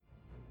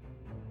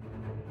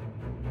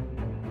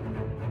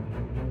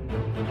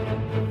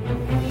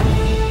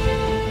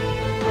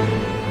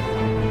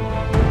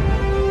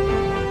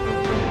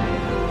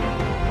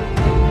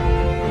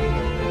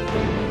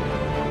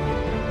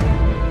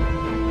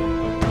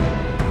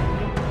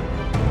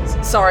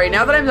Sorry,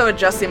 now that I'm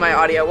adjusting my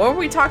audio, what were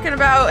we talking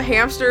about?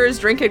 Hamsters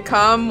drinking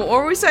cum? What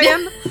were we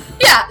saying?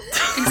 Yeah,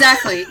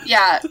 exactly.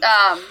 Yeah,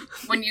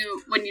 when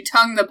you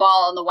tongue the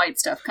ball and the white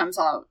stuff comes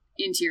out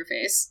into your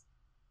face.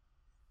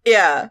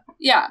 Yeah.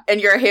 Yeah.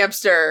 And you're a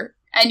hamster.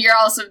 And you're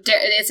also,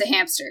 it's a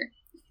hamster.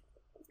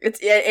 And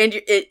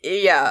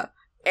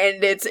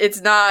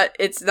it's not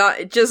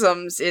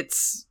jisms,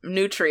 it's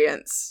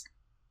nutrients.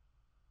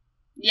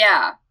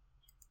 Yeah.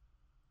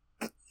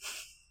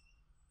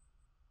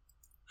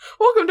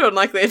 Welcome to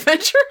Unlikely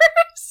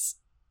Adventures.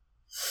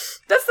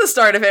 That's the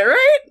start of it,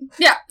 right?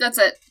 Yeah, that's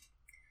it.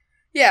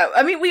 Yeah,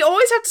 I mean, we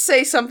always have to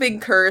say something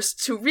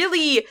cursed to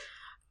really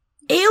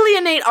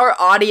alienate our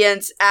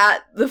audience at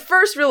the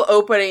first real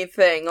opening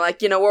thing.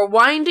 Like, we're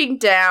winding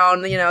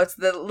down, it's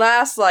the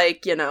last,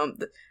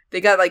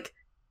 they got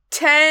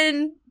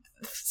 10,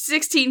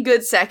 16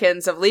 good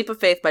seconds of Leap of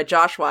Faith by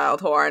Josh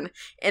Wildhorn,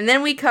 and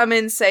then we come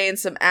in saying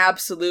some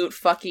absolute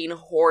fucking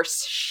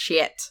horse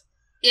shit.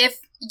 If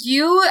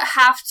you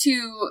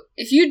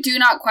do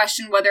not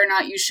question whether or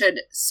not you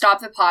should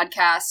stop the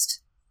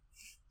podcast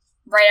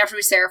right after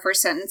we say our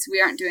first sentence,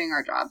 we aren't doing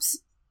our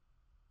jobs.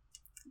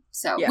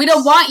 So, yes. We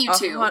don't want you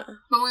to, but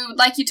we would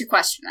like you to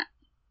question it.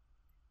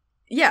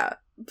 Yeah.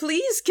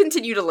 Please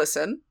continue to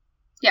listen.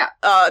 Yeah.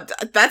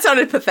 That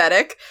sounded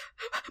pathetic.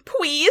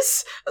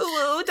 Please.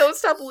 Oh, don't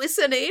stop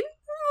listening.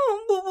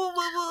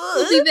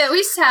 We'll be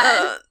very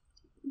sad.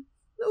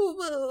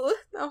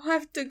 I'll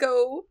have to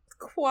go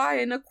cry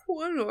in a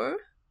corner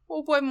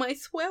all by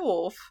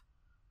myself.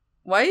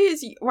 Why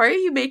are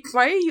you Macy?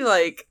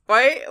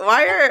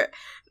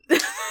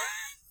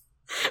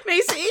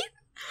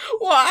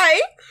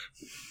 Why?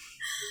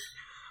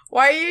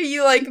 Why are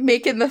you,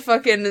 making the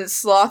fucking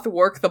sloth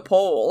work the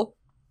pole?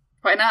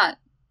 Why not?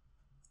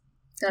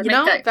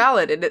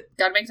 Valid.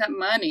 Gotta make that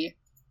money.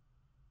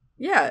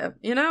 Yeah,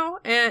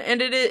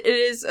 and it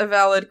is a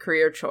valid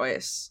career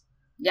choice.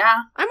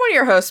 Yeah. I'm one of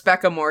your hosts,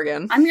 Becca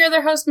Morgan. I'm your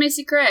other host,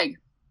 Macy Craig.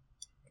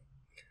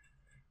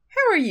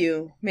 How are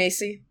you,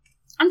 Macy?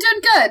 I'm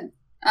doing good.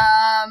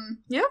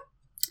 Yeah?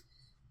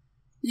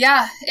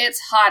 Yeah, it's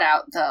hot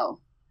out,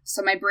 though.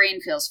 So my brain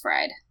feels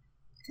fried.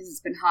 Because it's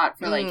been hot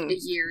for, a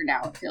year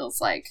now, it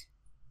feels like,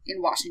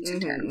 in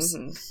Washington terms.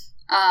 Mm-hmm.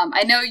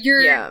 I know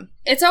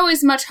it's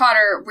always much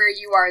hotter where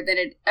you are than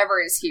it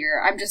ever is here.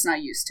 I'm just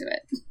not used to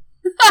it.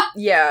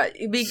 Yeah,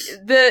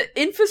 the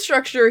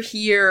infrastructure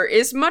here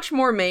is much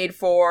more made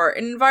for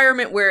an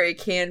environment where it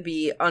can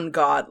be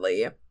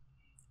ungodly.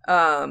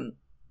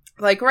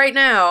 Right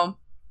now,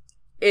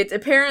 it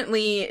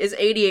apparently is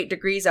 88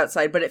 degrees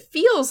outside, but it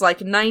feels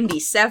like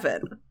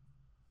 97.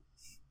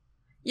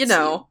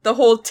 The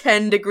whole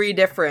 10-degree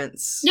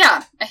difference.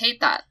 Yeah, I hate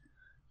that.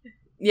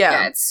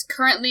 Yeah, it's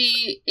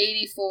currently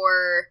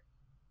 84.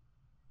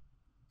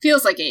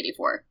 Feels like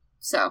 84,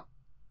 so.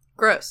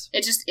 Gross.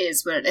 It just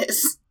is what it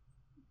is.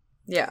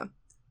 Yeah,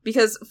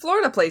 because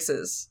Florida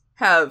places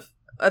have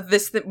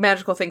this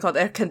magical thing called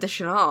air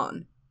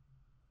conditioning.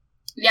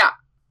 Yeah.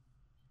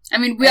 I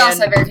mean, we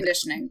also have air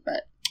conditioning,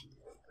 but...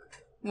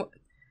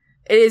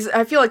 It is,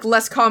 I feel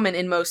less common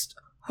in most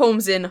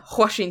homes in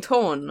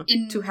Washington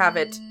to have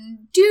it.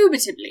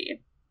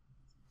 Indubitably.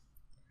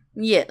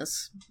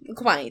 Yes,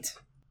 quite.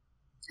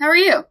 How are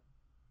you?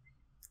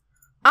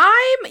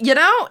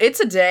 It's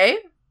a day.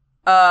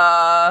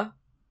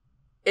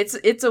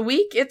 It's a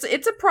week.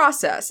 It's a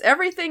process.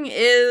 Everything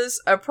is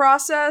a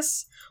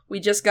process. We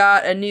just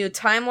got a new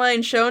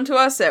timeline shown to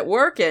us at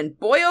work, and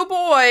boy oh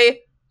boy.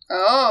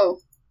 Oh.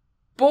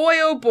 Boy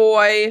oh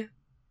boy.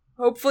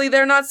 Hopefully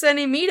they're not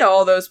sending me to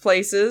all those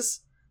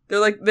places.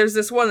 They're there's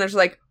this one that's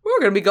we're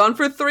gonna be gone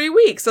for 3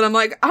 weeks. And I'm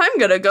I'm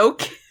gonna go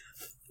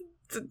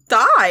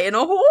die in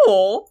a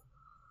hole.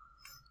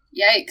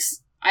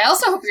 Yikes. I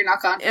also hope you're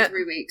not gone for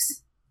 3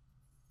 weeks.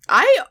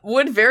 I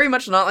would very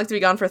much not like to be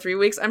gone for 3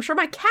 weeks. I'm sure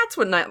my cats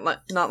would not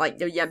like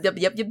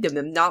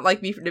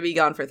me to be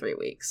gone for 3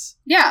 weeks.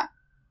 Yeah.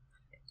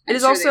 It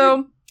is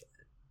also...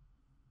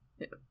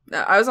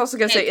 I was also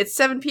gonna say, it's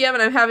 7 p.m.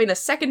 and I'm having a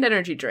second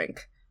energy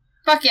drink.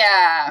 Fuck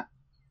yeah!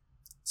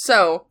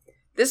 So,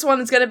 this one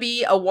is gonna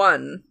be a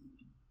 1.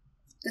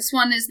 This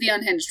one is the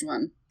unhinged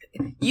one.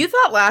 You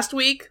thought last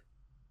week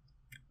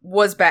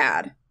was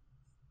bad.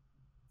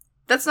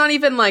 That's not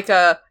even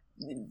a...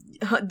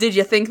 Did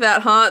you think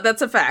that, huh?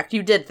 That's a fact.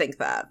 You did think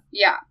that.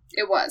 Yeah,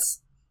 it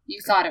was.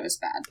 You thought it was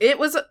bad. It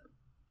was a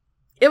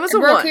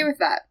we're 1. Okay with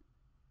that.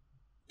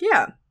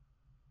 Yeah.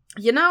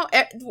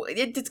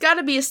 It's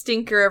gotta be a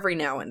stinker every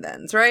now and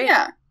then, right?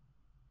 Yeah.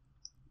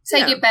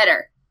 Say get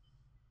better.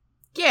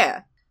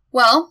 Yeah.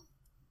 Well,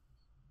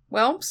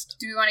 Welpst.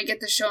 Do we want to get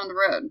this show on the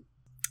road?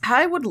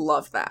 I would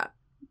love that.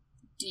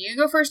 Do you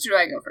go first or do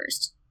I go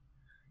first?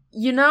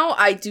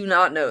 I do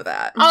not know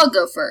that. I'll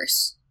go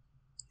first.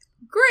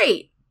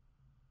 Great.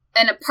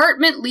 An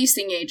apartment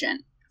leasing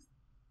agent.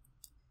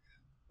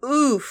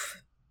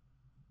 Oof.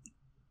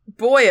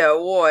 Boy, oh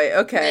boy.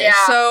 Okay,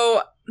 yeah.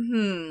 So,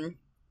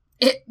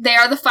 they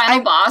are the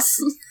final boss.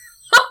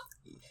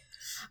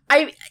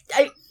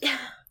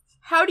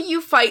 how do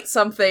you fight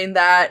something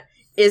that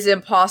is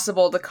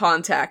impossible to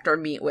contact or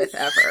meet with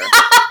ever.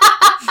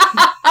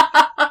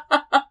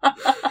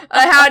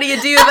 How do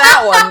you do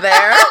that one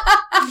there?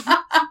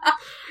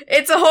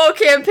 It's a whole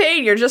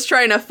campaign. You're just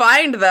trying to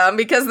find them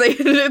because where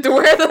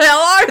the hell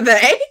are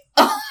they?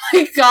 Oh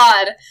my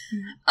god.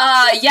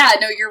 Yeah,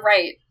 no, you're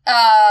right.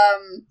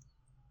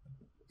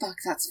 Fuck,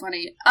 that's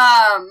funny.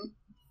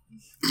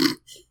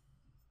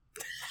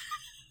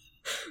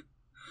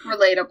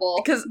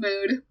 Relatable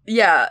mood.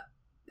 Yeah.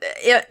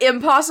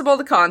 Impossible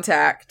to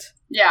contact.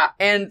 Yeah.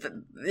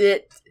 And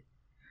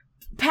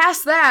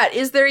past that,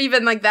 is there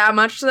even, like, that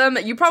much to them?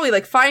 You probably,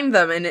 like, find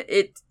them, and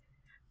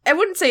I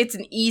wouldn't say it's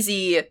an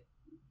easy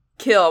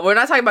kill. We're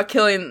not talking about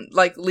killing,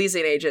 like,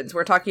 leasing agents.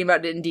 We're talking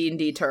about in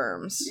D&D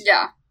terms.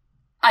 Yeah.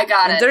 I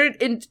got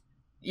it.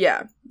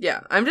 Yeah.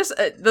 I'm just,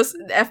 this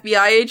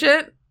FBI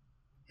agent?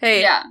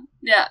 Hey. Yeah.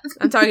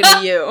 I'm talking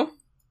to you.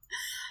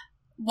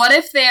 What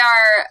if they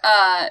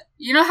are,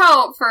 you know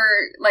how for,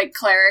 like,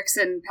 clerics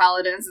and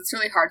paladins, it's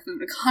really hard for them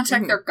to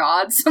contact their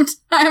gods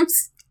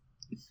sometimes?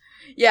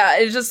 Yeah,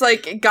 it's just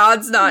like,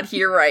 God's not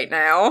here right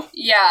now.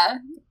 Yeah.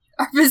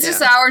 Our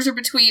business hours are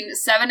between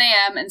 7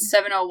 a.m. and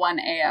 7:01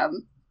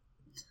 a.m.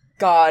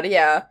 God,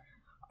 yeah.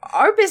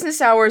 Our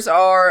business hours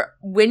are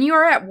when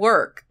you're at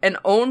work, and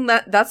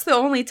that's the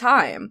only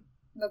time.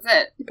 That's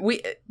it.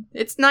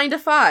 It's 9 to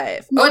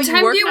 5. What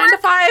time do you work? 9 to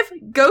 5?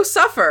 Go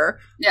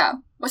suffer. Yeah.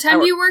 What time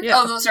do you work? Yeah.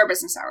 Oh, those are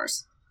business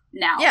hours.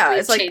 Now. Yeah,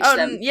 it's like,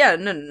 them. Yeah,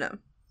 no.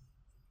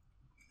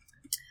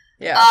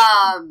 Yeah.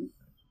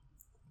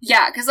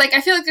 Yeah, because, like,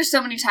 I feel like there's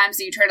so many times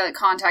that you try to, like,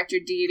 contact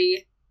your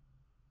deity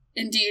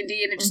in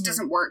D&D, and it just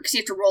doesn't work, because you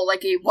have to roll,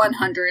 like, a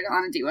 100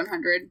 on a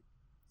D100.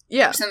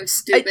 Yeah. Or something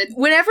stupid.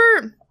 Whenever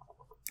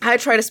I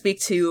try to speak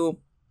to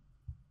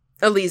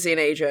a leasing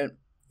agent,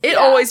 it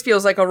always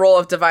feels like a roll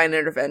of divine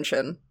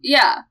intervention.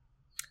 Yeah.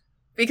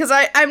 Because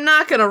I'm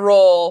not going to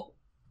roll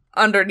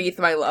underneath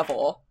my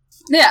level.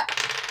 Yeah.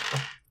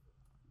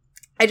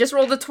 I just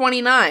rolled a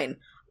 29.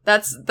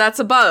 That's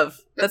above.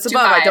 That's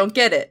above. High. I don't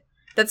get it.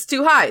 That's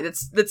too high.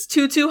 That's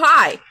too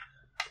high.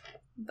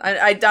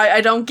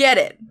 I don't get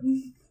it.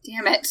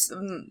 Damn it.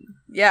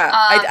 Yeah.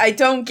 I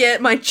don't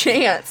get my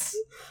chance.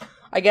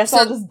 I guess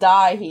I'll just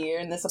die here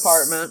in this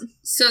apartment.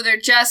 So they're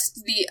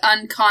just the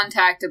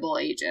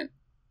uncontactable agent.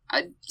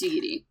 A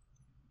deity.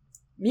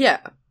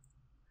 Yeah.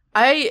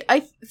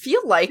 I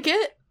feel like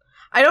it.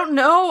 I don't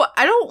know.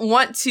 I don't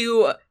want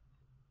to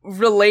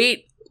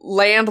relate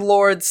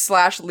landlords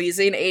 /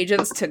 leasing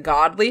agents to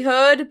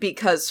godlyhood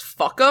because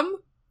fuck them.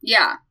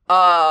 Yeah.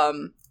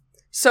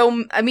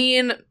 So, I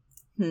mean,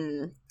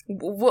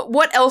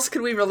 what else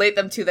could we relate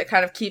them to that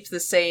kind of keeps the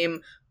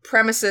same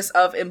premises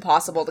of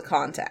impossible to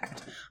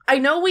contact? I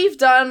know we've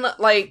done,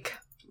 like,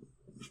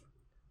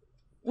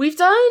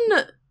 leasing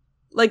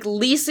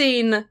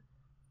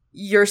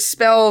your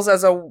spells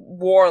as a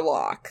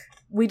warlock.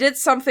 We did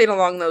something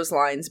along those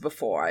lines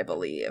before, I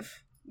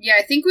believe. Yeah,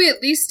 I think we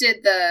at least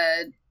did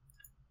the,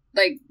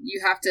 like,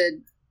 you have to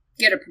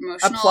get a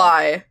promotional...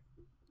 Apply.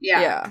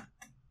 Yeah.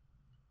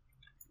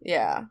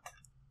 Yeah.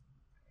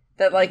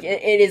 That, like,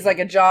 it is like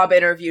a job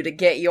interview to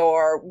get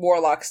your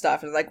warlock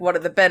stuff, and, like, what are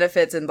the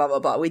benefits, and blah, blah,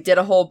 blah. We did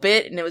a whole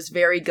bit, and it was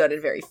very good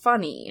and very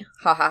funny.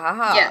 Ha, ha, ha,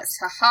 ha. Yes,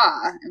 ha,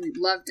 ha, and we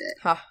loved it.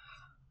 Ha.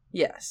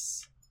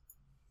 Yes.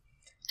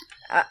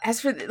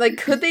 As for, like,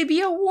 could they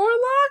be a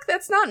warlock?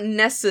 That's not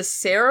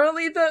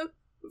necessarily the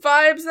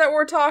vibes that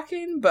we're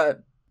talking,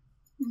 but...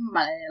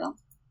 Well.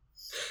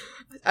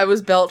 I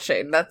was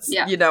belching. That's,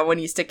 you know, when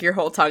you stick your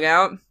whole tongue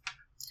out.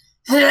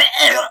 Yeah.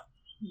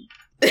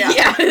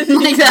 Like that.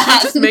 You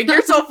just make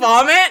yourself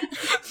vomit?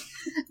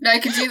 No, I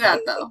could do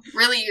that, though.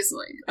 Really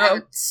easily. I have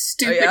a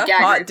stupid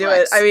gag reflex. Do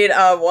it. I mean,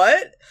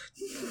 what?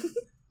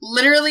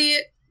 Literally,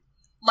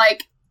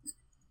 like,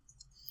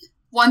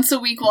 once a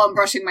week while I'm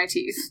brushing my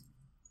teeth.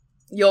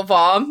 You'll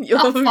vom?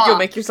 You'll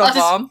make yourself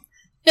vom?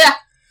 Yeah.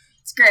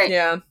 It's great.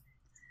 Yeah.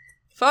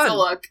 Fun. So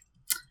look.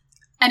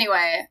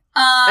 Anyway.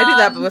 I do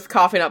that, but with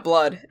coughing up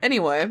blood.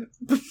 Anyway.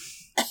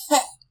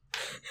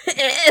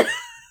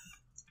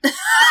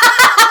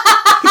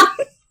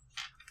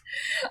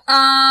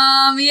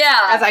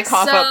 Yeah. As I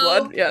cough up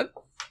blood, yeah.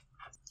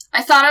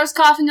 I thought I was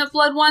coughing up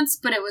blood once,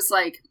 but it was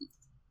like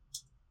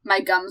my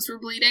gums were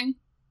bleeding.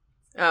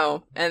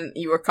 Oh, and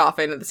you were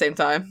coughing at the same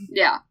time?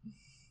 Yeah.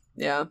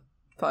 Yeah.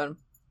 Fun.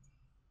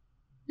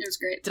 It was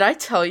great. Did I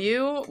tell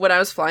you when I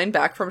was flying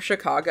back from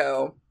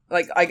Chicago,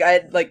 like,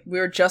 we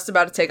were just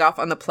about to take off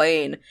on the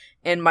plane,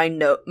 and my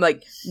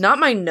not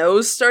my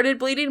nose started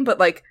bleeding, but,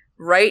 like,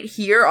 right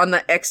here on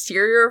the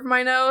exterior of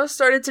my nose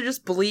started to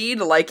just bleed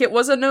like it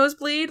was a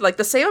nosebleed. Like,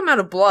 the same amount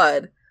of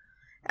blood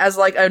as,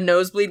 like, a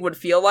nosebleed would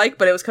feel like,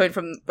 but it was coming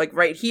from, like,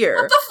 right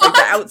here. Like,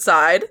 the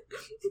outside.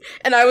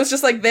 And I was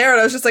just, like, there,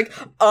 and I was just like,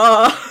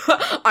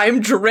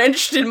 I'm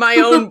drenched in my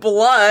own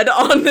blood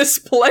on this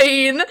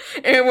plane,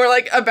 and we're,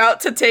 like, about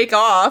to take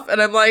off,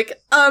 and I'm like,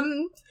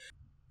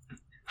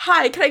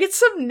 hi, can I get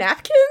some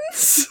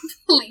napkins?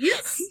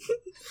 Please?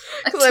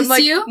 A I'm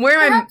like, tissue,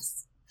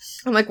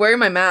 I'm like wearing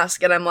my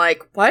mask, and I'm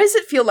like, why does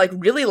it feel like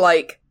really,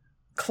 like,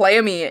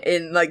 clammy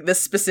in, like,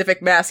 this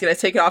specific mask, and I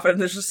take it off,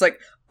 and there's just like,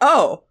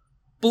 oh,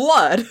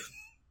 blood.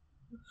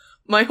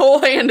 My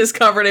whole hand is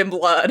covered in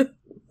blood.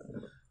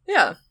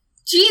 Yeah.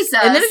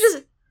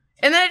 Jesus!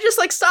 And then it just,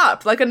 like,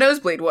 stopped, like a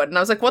nosebleed would, and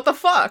I was like, what the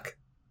fuck?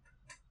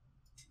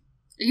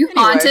 Are you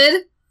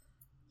haunted?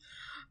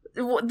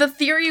 The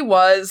theory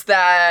was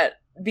that,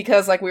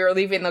 because, like, we were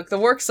leaving, like, the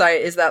work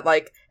site, is that,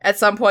 like, at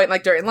some point,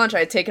 like, during lunch, I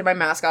had taken my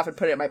mask off and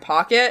put it in my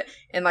pocket,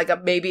 and,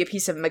 like, maybe a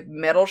piece of, like,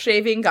 metal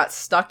shaving got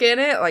stuck in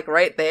it, like,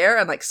 right there,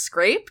 and, like,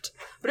 scraped.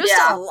 But it was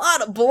still a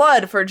lot of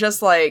blood for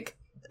just, like,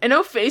 I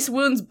know face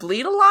wounds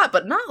bleed a lot,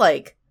 but not,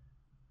 like,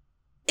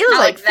 it was,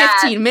 like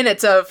 15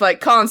 minutes of, like,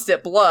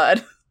 constant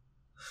blood.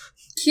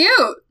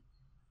 Cute!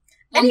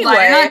 Anyway, I'm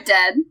glad you're not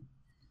dead.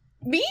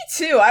 Me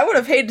too. I would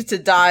have hated to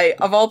die,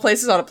 of all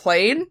places, on a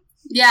plane.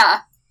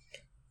 Yeah.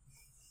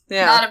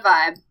 Yeah. Not a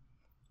vibe.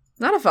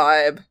 Not a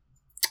vibe.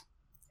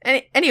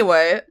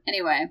 Anyway.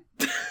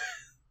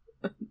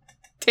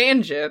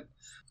 Tangent.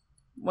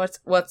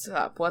 What's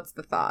up? What's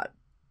the thought?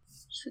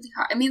 It's really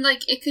hard. I mean,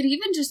 like, it could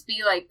even just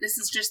be, like, this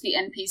is just the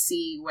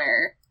NPC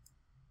where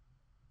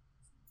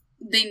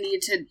they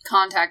need to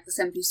contact this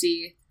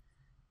NPC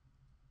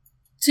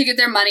to get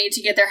their money,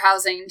 to get their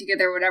housing, to get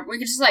their whatever. We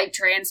could just, like,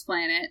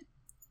 transplant it.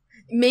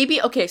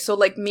 Maybe, okay, so,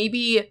 like,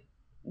 maybe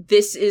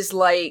this is,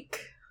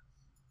 like,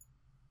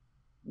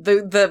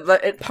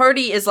 the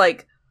party is,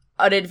 like,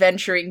 an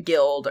adventuring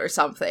guild or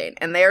something,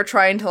 and they're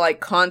trying to, like,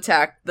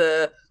 contact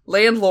the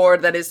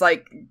landlord that is,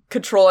 like,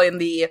 controlling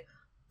the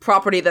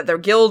property that their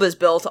guild is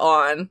built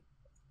on,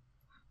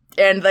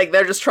 and, like,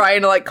 they're just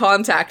trying to, like,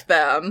 contact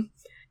them,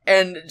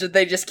 and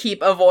they just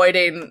keep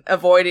avoiding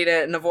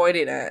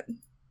it.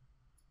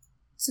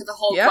 So the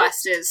whole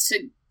quest is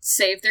to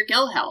save their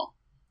guild hell.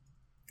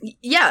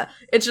 Yeah,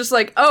 it's just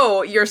like,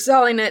 oh, you're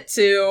selling it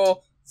to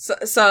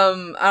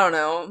some, I don't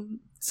know,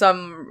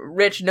 some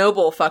rich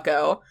noble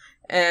fucko,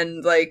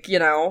 and, like, you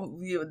know,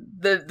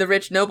 the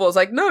rich noble is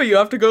like, no, you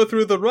have to go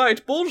through the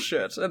right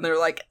bullshit, and they're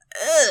like,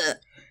 ugh.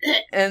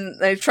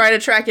 And they try to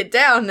track it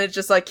down, and it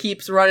just, like,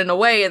 keeps running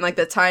away, and, like,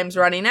 the time's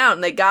running out,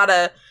 and they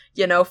gotta,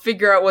 you know,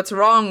 figure out what's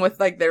wrong with,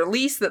 like, their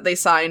lease that they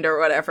signed or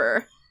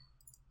whatever.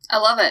 I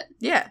love it.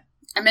 Yeah.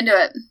 I'm into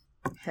it.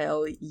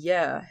 Hell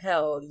yeah,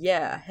 hell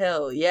yeah,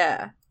 hell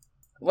yeah.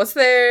 What's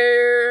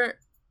their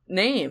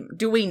name?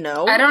 Do we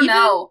know? I don't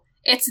know.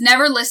 It's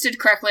never listed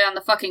correctly on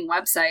the fucking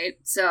website,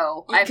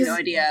 so I have no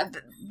idea.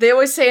 They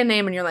always say a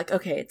name and you're like,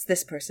 okay, it's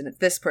this person, it's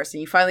this person.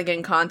 You finally get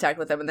in contact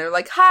with them and they're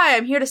like, hi,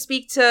 I'm here to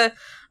speak to,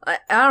 I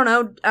don't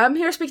know, I'm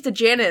here to speak to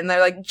Janet. And they're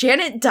like,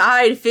 Janet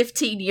died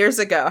 15 years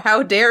ago.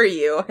 How dare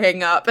you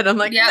hang up? And I'm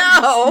like,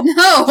 no!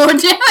 No, damn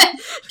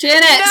it!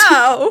 Janet!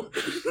 No!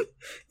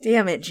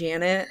 Damn it,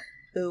 Janet.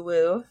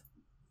 Ooh-woo.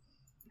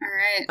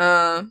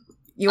 Alright.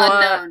 You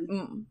Unknown.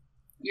 want...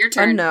 Your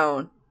turn.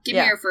 Unknown. Give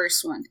me your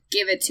first one.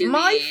 Give it to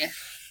me.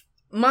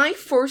 My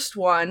first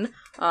one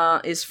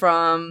is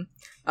from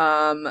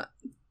the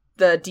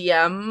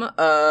DM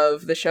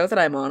of the show that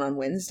I'm on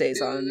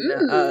Wednesdays on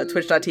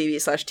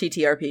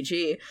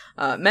twitch.tv/ttrpg,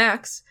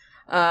 Max,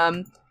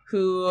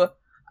 who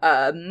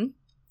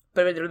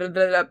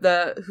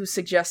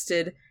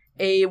suggested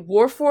a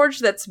Warforged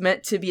that's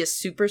meant to be a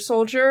super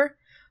soldier.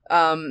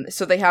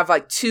 So they have,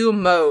 like, two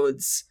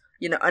modes,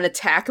 you know, an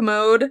attack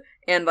mode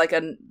and, like,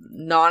 a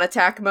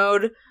non-attack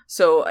mode.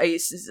 So I'm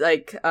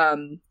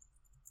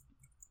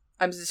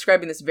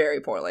describing this very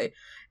poorly.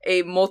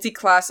 A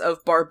multi-class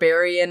of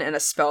barbarian and a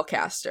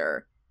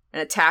spellcaster.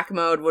 An attack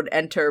mode would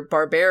enter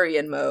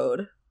barbarian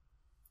mode.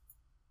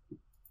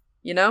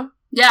 You know?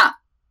 Yeah.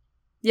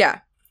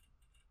 Yeah.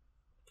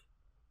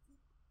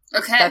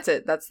 Okay. That's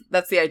it.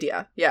 That's the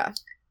idea. Yeah.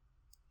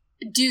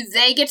 Do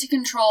they get to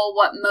control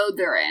what mode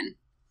they're in?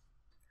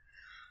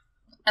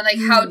 And, like,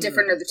 how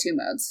different are the two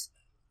modes?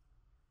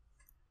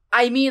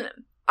 I mean,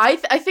 I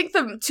think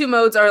the two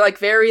modes are, like,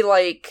 very,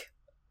 very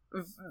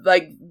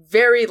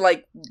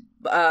black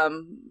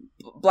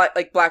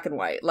and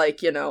white.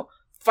 Like, you know,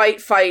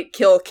 fight,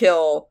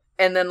 kill,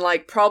 and then,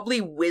 like, probably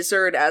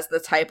wizard as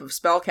the type of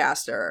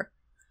spellcaster.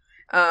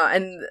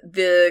 And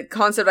the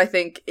concept, I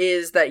think,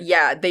 is that,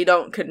 yeah, they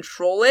don't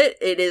control it.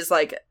 It is,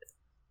 like,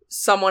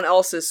 someone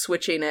else is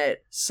switching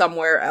it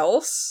somewhere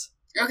else.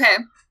 Okay.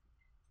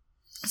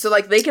 So,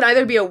 like, they can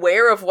either be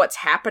aware of what's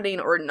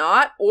happening or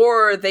not,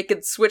 or they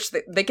could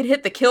they could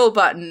hit the kill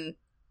button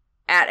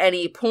at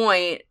any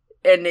point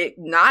and it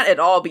not at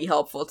all be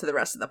helpful to the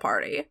rest of the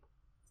party.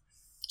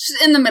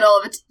 Just in the middle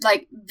of a,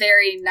 like,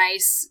 very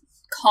nice,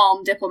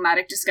 calm,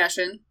 diplomatic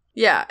discussion.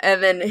 Yeah,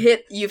 and then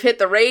you've hit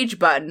the rage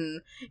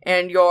button,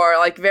 and your,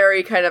 like,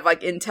 very kind of,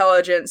 like,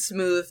 intelligent,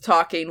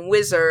 smooth-talking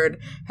wizard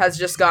has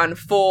just gone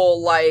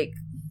full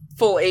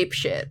ape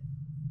shit.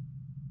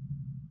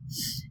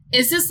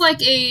 Is this like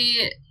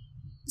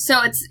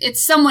so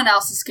it's someone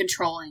else is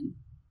controlling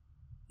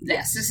this.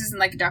 Yes. This isn't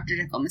like a Dr.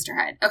 Jekyll, Mr.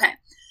 Hyde. Okay.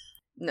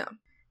 No.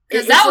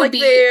 Because that would like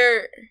be...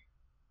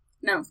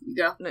 No, you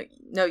go. No,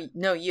 you.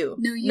 No, you.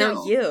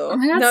 No, you. Oh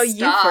my God, no, stop.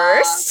 you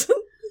first.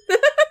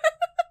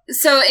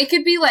 So it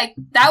could be like,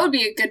 that would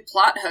be a good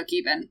plot hook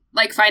even.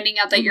 Like finding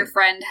out that your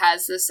friend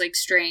has this like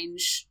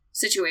strange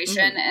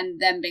situation and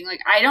them being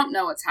like, I don't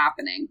know what's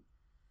happening.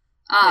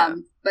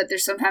 But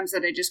there's sometimes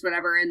that I just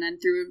whatever, and then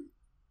through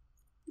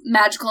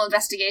magical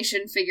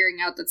investigation figuring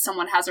out that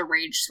someone has a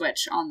rage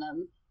switch on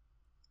them.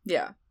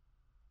 Yeah.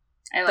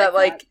 I like that.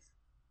 Like,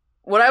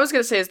 what I was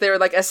going to say is they were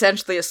like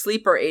essentially a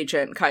sleeper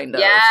agent, kind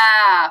of.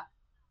 Yeah.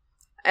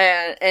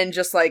 And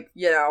just like,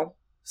 you know,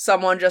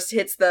 someone just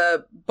hits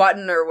the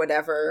button or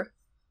whatever.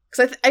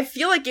 Because I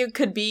feel like it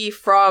could be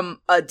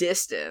from a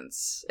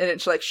distance. And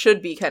it like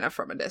should be kind of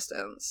from a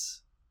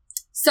distance.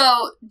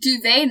 So, do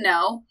they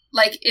know?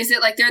 Like, is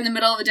it like they're in the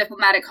middle of a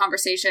diplomatic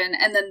conversation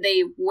and then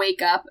they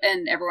wake up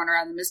and everyone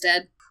around them is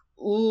dead?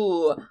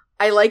 Ooh.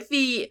 I like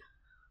the...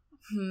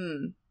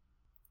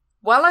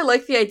 While I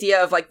like the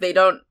idea of like they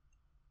don't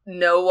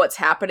know what's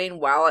happening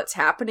while it's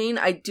happening,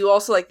 I do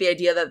also like the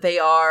idea that they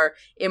are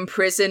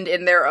imprisoned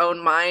in their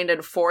own mind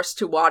and forced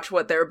to watch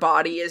what their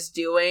body is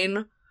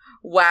doing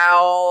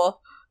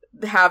while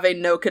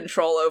having no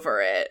control over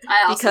it.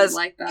 I also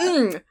like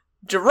that.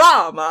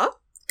 Drama.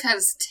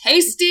 Because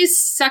tasty,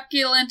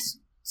 succulent...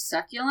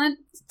 Succulent?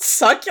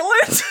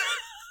 Succulent?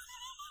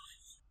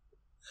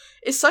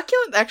 Is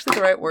succulent actually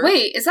the right word?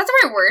 Wait, is that the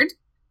right word?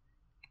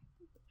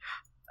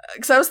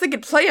 Because I was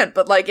thinking plant,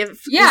 but like,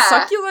 if is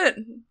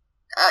succulent...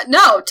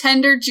 No,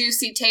 tender,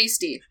 juicy,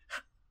 tasty.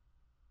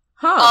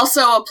 Huh.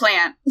 Also a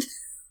plant.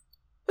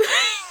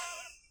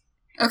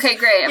 Okay,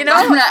 great. You know,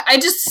 I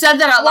just said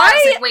that out loud. I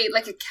was like, wait,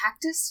 like a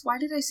cactus? Why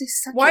did I say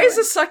succulent? Why is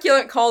a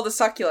succulent called a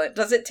succulent?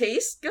 Does it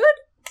taste good?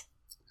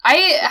 I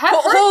have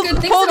heard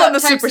good things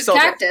about types of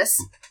cactus.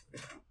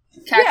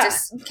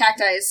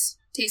 Cacti's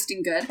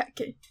tasting good.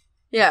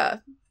 Yeah,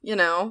 you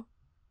know,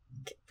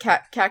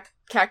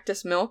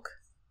 cactus milk.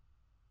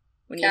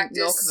 When cactus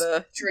you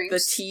milk the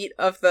teat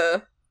of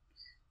the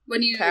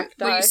when you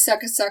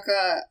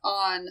sucka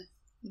on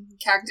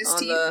cactus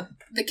teat,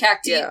 the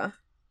cacti. Yeah,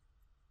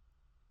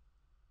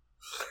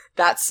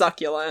 that's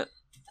succulent.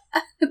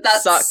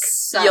 That's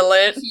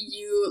succulent.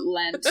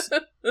 Succulent.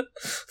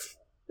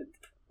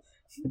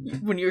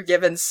 When you're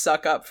given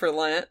suck up for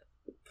Lent.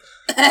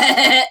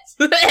 Sorry,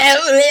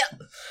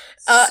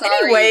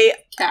 anyway,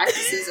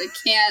 cactuses, I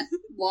can't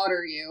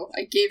water you.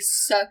 I gave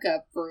suck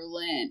up for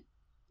Lent.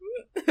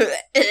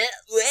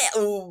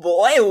 Oh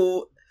boy.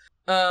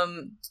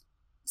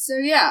 So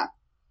yeah.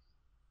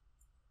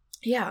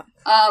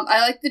 I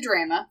like the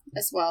drama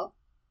as well.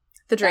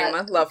 The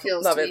drama, love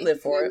it,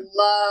 live for it.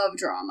 Love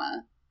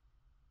drama.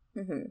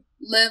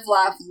 Live,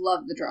 laugh,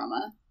 love the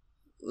drama.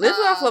 Live,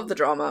 laugh, love the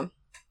drama.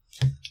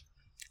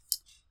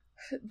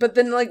 But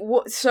then, like,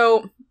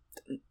 so,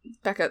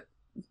 Becca,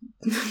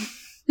 figure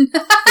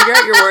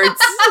out your words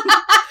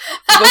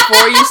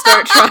before you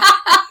start trying.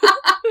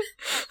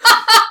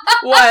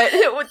 What?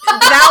 That one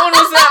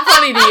was that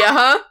funny to you,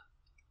 huh?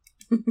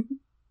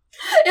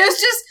 It was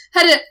just,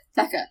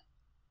 Becca,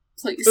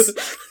 please.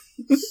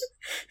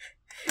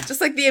 Just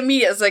like the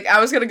immediate, it's like, I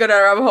was gonna go down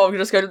a rabbit hole, and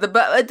just go to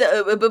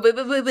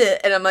the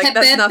and I'm like,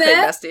 that's nothing,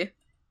 bestie.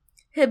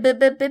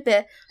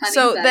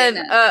 So then,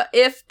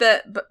 if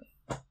the...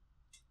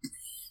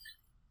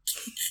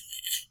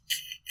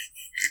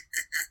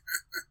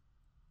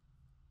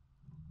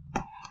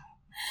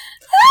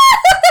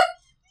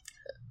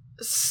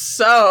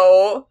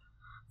 So,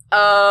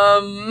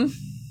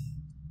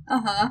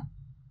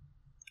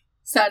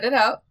 Sound it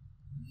out.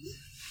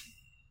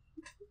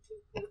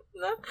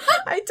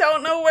 I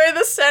don't know where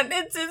the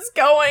sentence is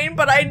going,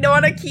 but I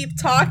want to keep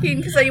talking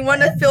because I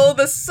want to fill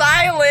the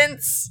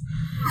silence.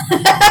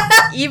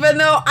 Even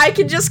though I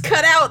can just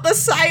cut out the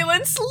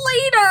silence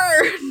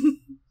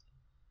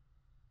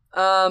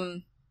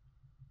later.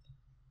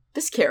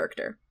 This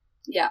character.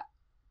 Yeah.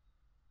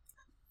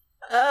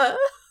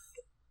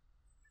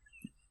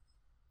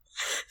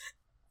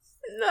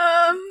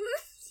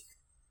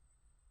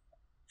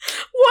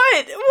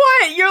 What?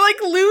 You're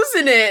like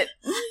losing it.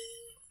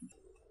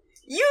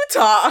 You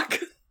talk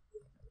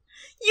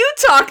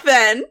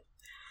then.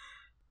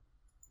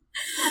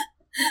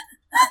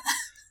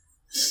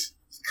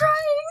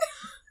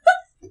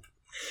 Crying.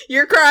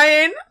 You're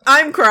crying.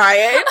 I'm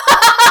crying.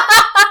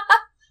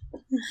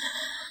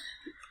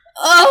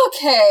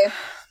 Okay.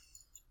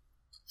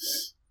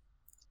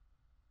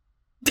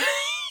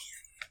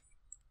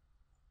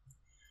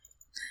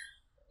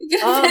 You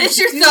gonna finish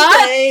your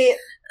thought?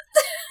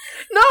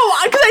 No,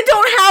 because I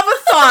don't have a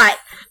thought.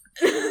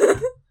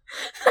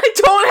 I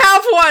don't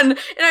have one,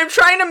 and I'm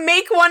trying to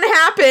make one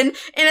happen,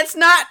 and it's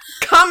not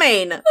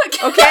coming.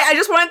 Okay, I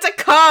just want it to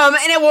come,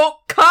 and it won't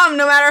come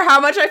no matter how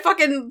much I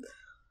fucking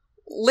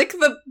lick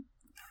the...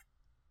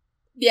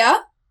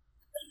 Yeah?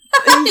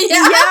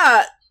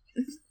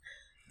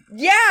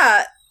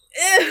 Yeah.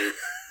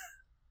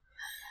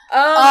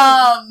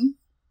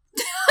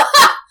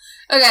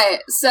 Okay,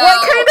 so...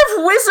 What kind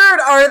of wizard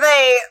are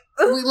they?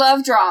 We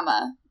love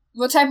drama.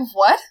 What type of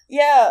what?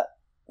 Yeah,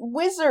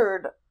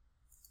 wizard.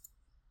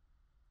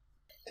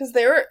 Because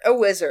they're a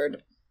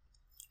wizard.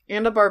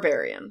 And a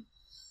barbarian.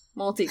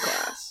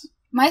 Multi-class.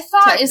 My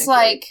thought is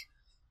like...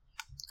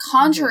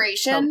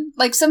 conjuration,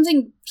 like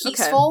something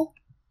peaceful.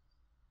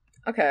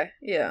 Okay,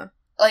 yeah.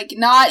 Like,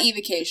 not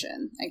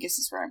evocation, I guess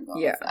is where I'm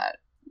going with that.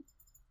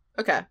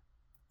 Okay.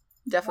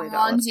 Definitely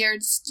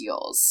Bronze-eared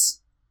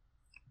steels.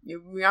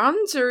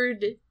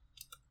 Bronze-eared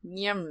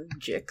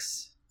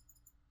Nyamjiks.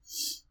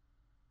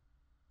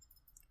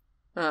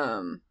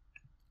 Arcane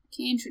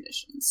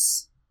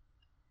traditions.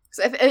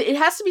 It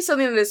has to be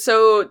something that is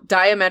so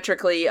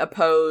diametrically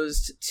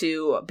opposed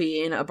to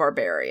being a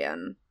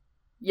barbarian.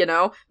 You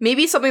know?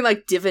 Maybe something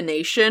like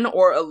divination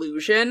or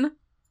illusion.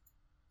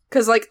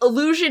 Because, like,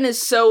 illusion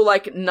is so,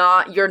 like,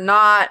 you're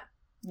not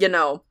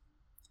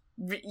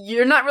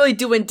really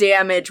doing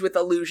damage with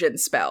illusion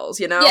spells,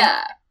 you know?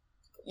 Yeah.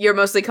 You're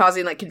mostly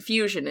causing, like,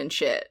 confusion and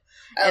shit.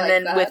 And like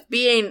then that. with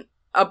being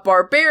a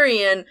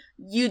barbarian,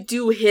 you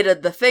do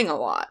hit the thing a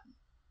lot.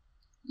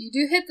 You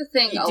do hit the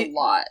thing a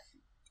lot.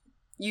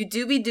 You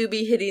do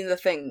be hitting the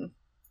thing.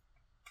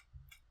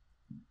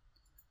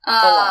 A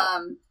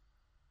lot.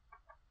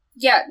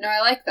 Yeah, no, I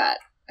like that.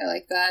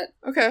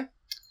 Okay.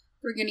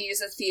 We're gonna use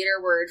a theater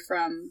word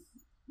from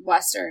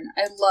Western.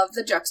 I love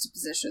the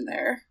juxtaposition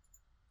there.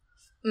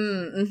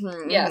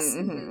 Yes.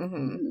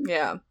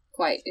 Yeah.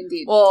 Quite,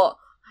 indeed. Well,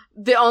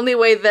 the only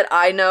way that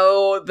I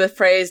know the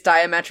phrase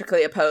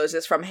diametrically opposed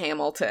is from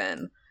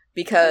Hamilton.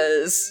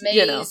 Because,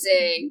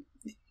 amazing.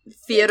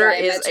 Theater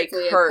is a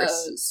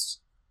curse. Opposed.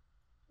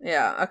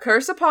 Yeah, a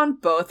curse upon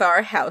both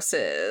our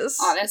houses.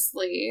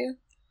 Honestly.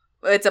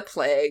 It's a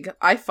plague.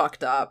 I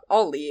fucked up.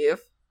 I'll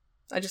leave.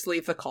 I just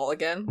leave the call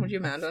again. Would you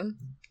imagine?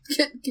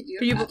 Could you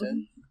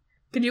imagine?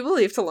 Could you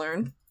believe to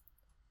learn?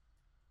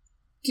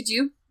 Could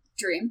you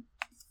dream?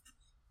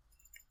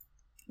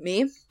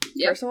 Me?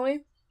 Yep.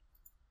 Personally?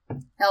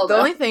 Hell the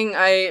only thing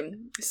I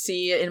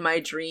see in my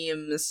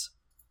dreams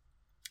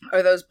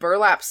are those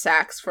burlap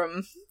sacks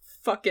from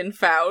fucking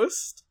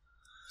Faust.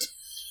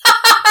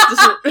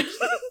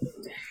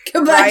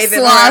 Come back,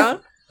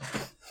 sloth.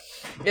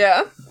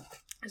 Yeah.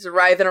 Just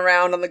writhing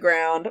around on the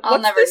ground. I'll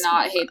never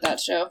not hate that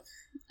show.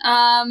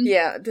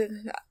 Yeah.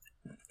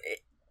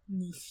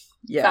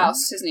 Yeah.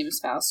 Faust. His name is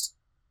Faust.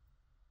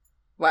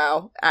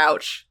 Wow.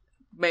 Ouch.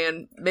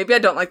 Man, maybe I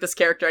don't like this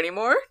character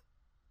anymore.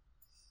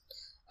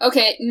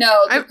 Okay,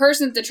 no, the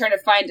person that they're trying to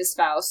find is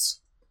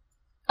Faust.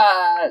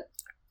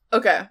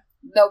 Okay.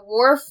 The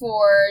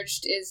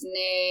Warforged is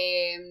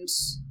named...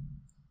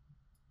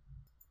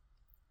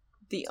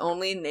 The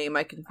only name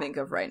I can think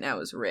of right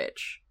now is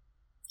Rich.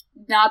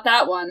 Not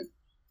that one.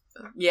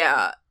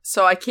 Yeah,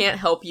 so I can't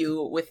help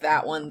you with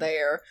that one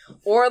there.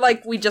 Or,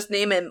 like, we just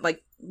name him,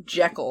 like,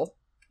 Jekyll.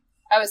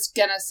 I was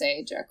gonna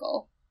say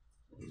Jekyll.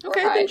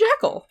 Okay, then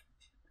Jekyll.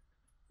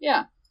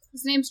 Yeah,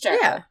 his name's Jekyll.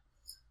 Yeah.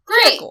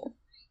 Great! Jekyll.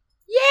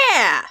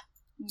 Yeah!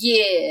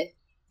 Yeah.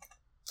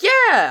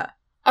 Yeah!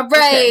 Alright!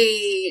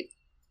 Okay.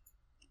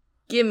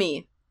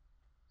 Gimme.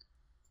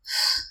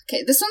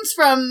 Okay, this one's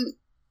from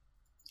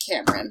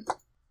Cameron.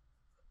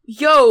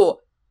 Yo!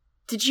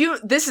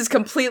 This is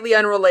completely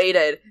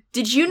unrelated.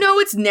 Did you know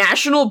it's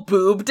National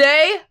Boob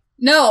Day?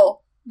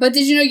 No, but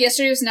did you know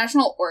yesterday was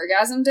National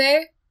Orgasm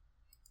Day?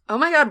 Oh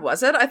my god,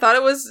 was it? I thought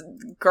it was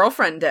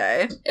Girlfriend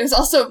Day. It was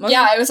also,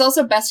 it was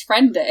also Best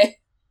Friend Day.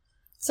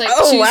 It's like,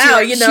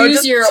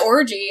 choose your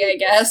orgy, I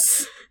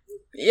guess.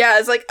 Yeah,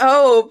 it's like,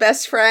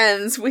 best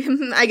friends.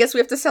 I guess we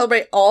have to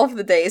celebrate all of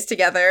the days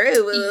together.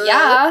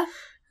 Yeah.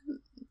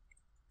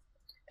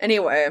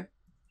 Anyway.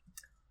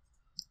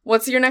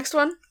 What's your next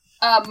one?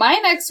 My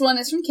next one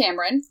is from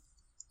Cameron.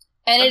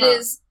 And it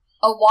is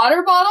a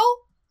water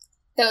bottle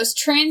that was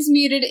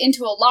transmuted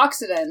into a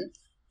Loxodon.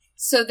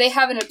 So they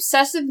have an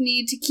obsessive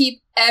need to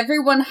keep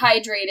everyone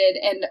hydrated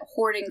and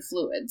hoarding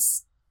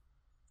fluids.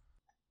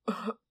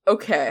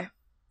 Okay.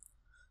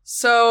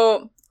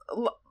 So,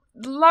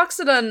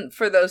 Loxodon,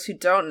 for those who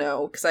don't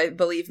know, because I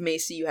believe,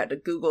 Macy, you had to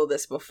Google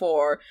this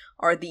before,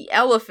 are the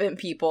elephant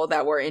people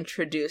that were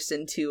introduced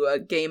into a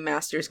Game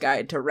Master's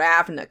Guide to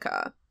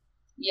Ravnica.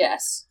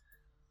 Yes.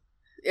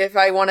 If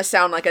I want to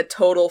sound like a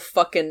total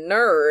fucking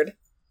nerd,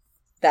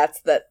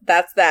 that's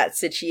that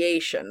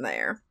situation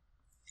there.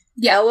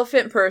 Yeah.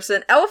 Elephant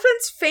person.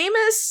 Elephants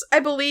famous, I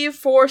believe,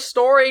 for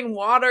storing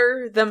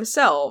water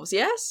themselves,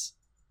 yes?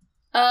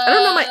 I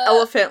don't know my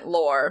elephant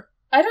lore.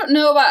 I don't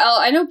know about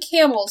I know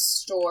camels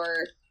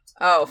store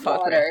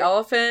water.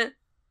 Elephant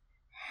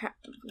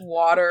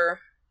water.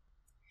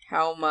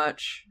 How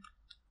much?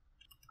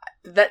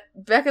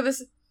 Becca,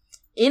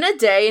 in a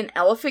day, an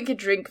elephant could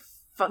drink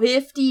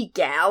 50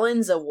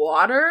 gallons of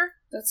water?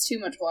 That's too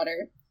much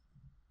water.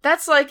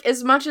 That's like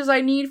as much as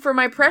I need for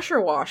my pressure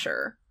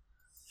washer.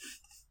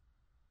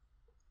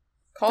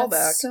 Call back.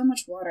 That's so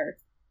much water.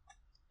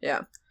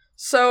 Yeah.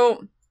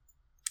 So,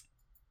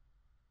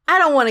 I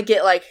don't want to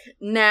get, like,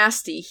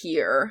 nasty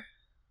here.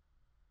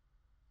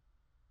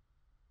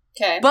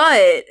 Okay.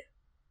 But,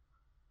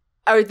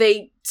 are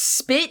they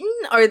spitting?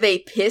 Are they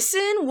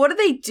pissing? What are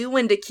they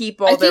doing to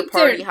keep all their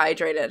party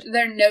hydrated?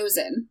 They're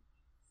nosing.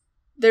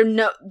 They're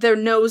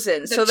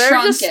nosing. So they're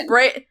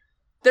trunking.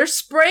 They're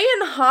spraying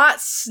hot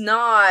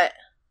snot.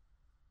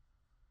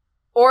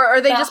 Or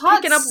are they just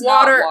picking up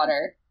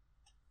water?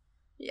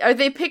 Are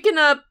they picking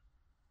up?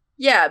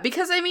 Yeah,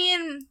 because I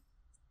mean,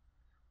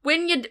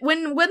 when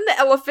the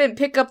elephant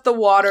pick up the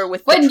water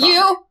with the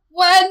trunk,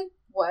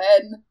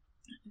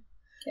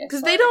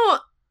 because they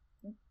don't.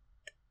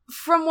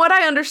 From what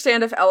I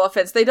understand of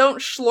elephants, they don't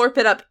slurp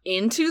it up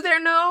into their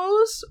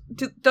nose.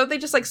 Don't they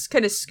just like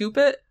kind of scoop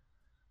it?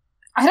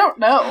 I don't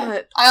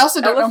know. I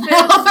also don't know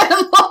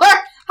elephant lore.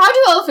 How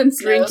do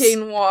elephants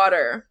drinking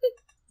water?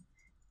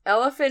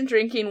 Elephant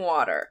drinking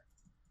water.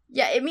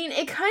 Yeah, I mean,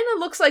 it kind of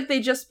looks like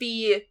they just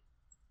be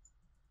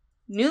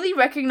newly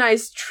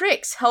recognized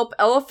tricks help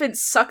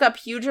elephants suck up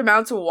huge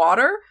amounts of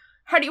water.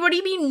 What do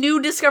you mean new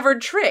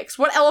discovered tricks?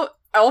 What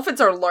elephants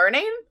are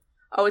learning?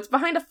 Oh, it's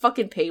behind a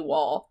fucking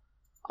paywall.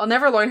 I'll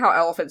never learn how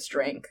elephants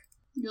drink.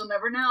 You'll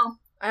never know.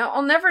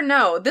 I'll never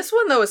know. This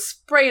one, though, is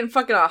spraying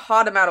fucking a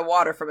hot amount of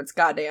water from its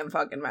goddamn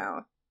fucking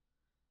mouth.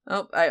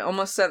 Oh, I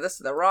almost sent this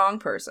to the wrong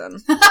person.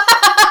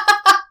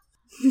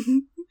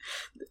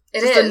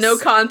 Just a no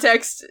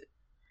context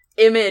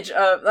image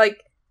of,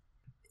 like,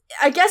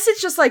 I guess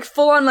it's just, like,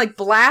 full-on, like,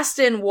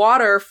 blasting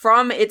water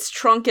from its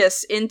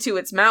trunkus into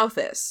its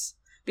mouthus.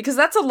 Because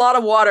that's a lot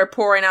of water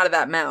pouring out of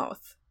that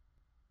mouth.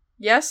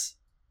 Yes?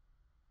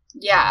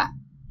 Yeah.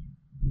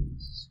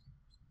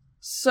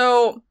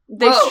 So,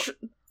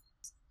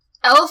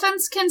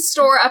 elephants can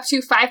store up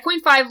to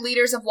 5.5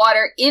 liters of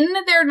water in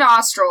their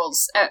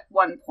nostrils at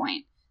one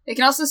point. They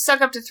can also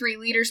suck up to 3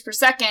 liters per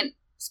second,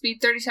 speed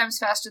 30 times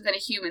faster than a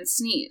human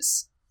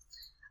sneeze.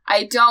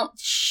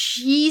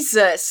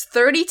 Jesus,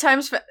 30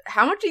 times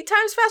how many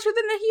times faster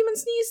than a human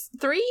sneeze?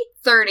 3?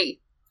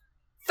 30.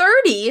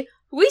 30?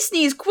 We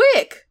sneeze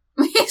quick.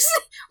 We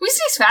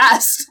sneeze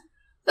fast.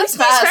 That's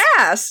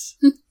fast.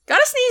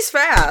 Gotta sneeze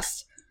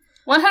fast.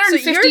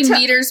 150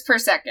 meters per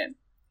second.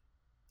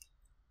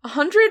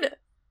 100?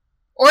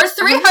 Or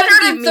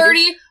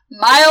 330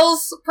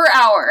 miles per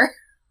hour.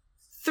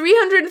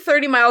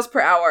 330 miles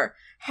per hour.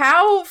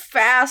 How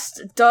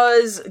fast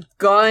does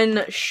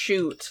gun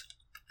shoot?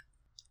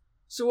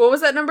 So what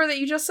was that number that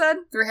you just said?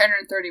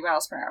 330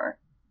 miles per hour.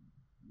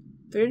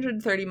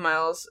 330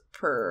 miles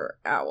per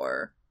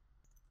hour.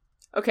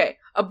 Okay,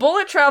 a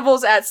bullet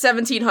travels at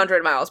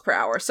 1,700 miles per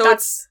hour, so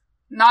that's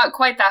not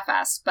quite that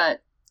fast,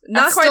 but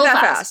not quite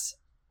that fast.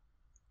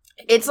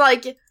 It's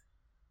like,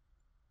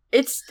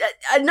 it's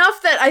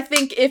enough that I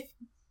think if...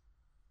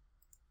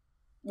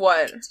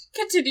 What?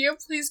 Continue,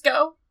 please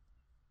go.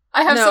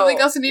 I have something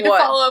else I need to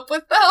follow up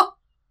with, though.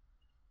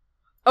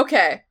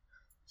 Okay.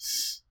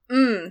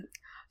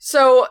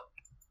 So,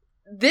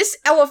 this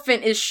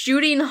elephant is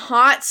shooting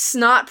hot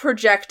snot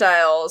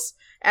projectiles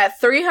at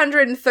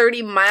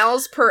 330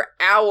 miles per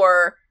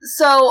hour.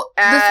 So,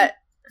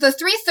 the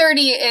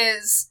 330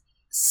 is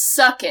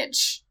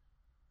suckage.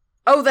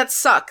 Oh, that's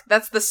suck.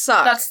 That's the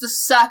suck. That's the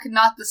suck,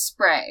 not the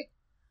spray.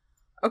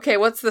 Okay,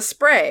 what's the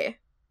spray?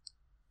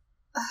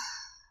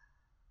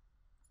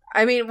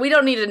 I mean, we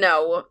don't need to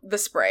know the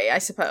spray, I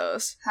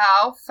suppose.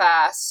 How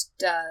fast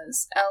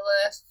does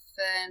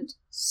elephant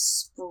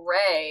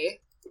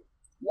spray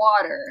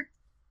water?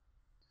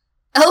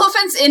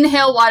 Elephants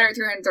inhale water at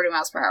 330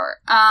 miles per hour.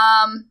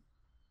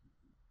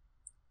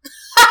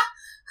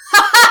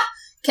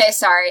 Okay,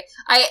 sorry.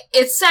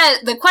 It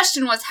said, the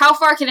question was, how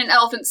far can an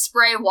elephant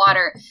spray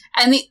water?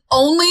 And the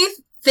only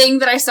thing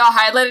that I saw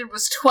highlighted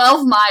was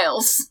 12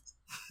 miles.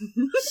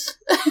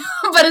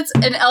 But it's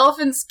an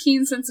elephant's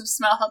keen sense of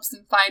smell helps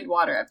them find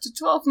water up to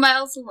 12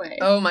 miles away.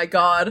 Oh my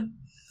god.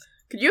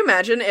 Could you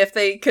imagine if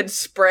they could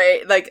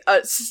spray, like,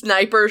 a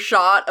sniper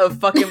shot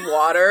of fucking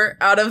water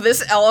out of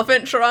this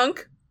elephant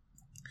trunk?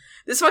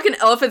 This fucking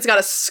elephant's got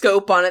a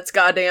scope on its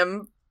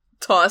goddamn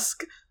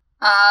tusk.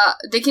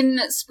 They can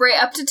spray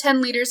up to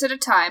 10 liters at a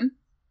time.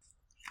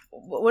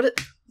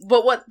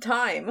 What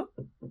time?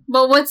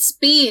 But what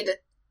speed?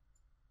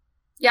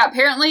 Yeah,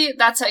 apparently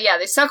that's how,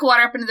 they suck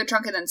water up into their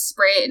trunk and then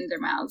spray it into their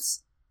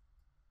mouths.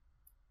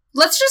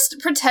 Let's just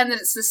pretend that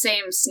it's the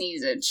same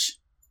sneezage.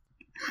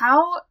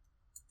 How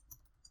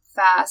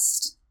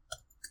fast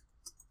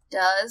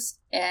does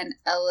an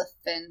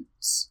elephant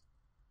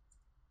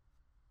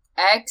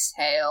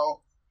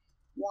exhale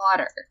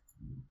water?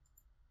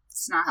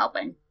 It's not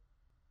helping.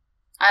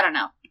 I don't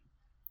know.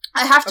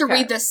 I have to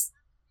read this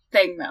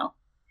thing, though.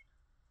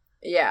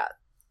 Yeah.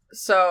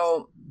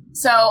 So,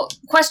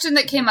 question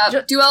that came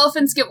up. Do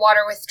elephants get water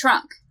with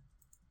trunk?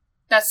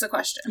 That's the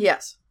question.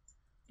 Yes.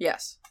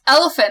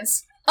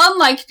 Elephants,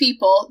 unlike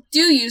people,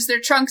 do use their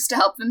trunks to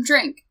help them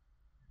drink.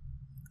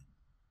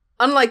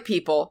 Unlike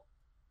people.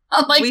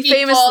 We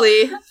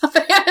famously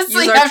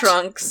use our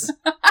trunks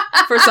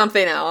for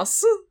something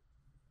else.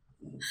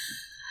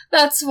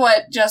 That's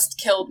what just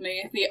killed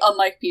me. The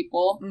unlike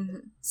people. Mm-hmm.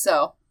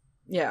 So,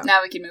 yeah.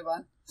 Now we can move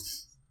on.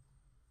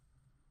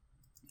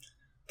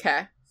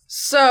 Okay.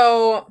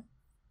 So,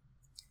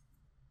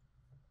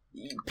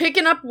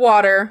 picking up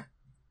water,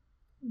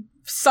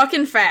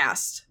 sucking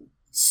fast.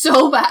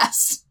 So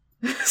fast.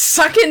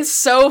 Sucking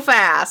so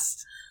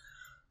fast.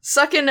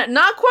 Sucking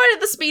not quite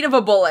at the speed of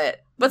a bullet,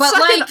 but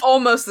sucking like,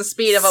 almost the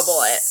speed of a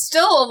bullet.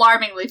 Still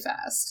alarmingly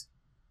fast.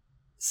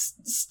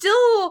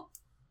 Still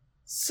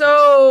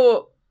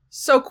so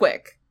So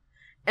quick.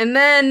 And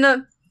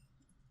then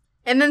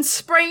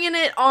spraying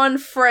it on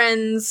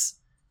friends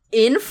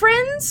in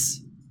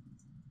Friends?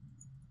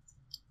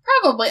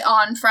 Probably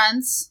on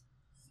Friends.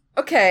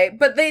 Okay,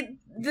 but the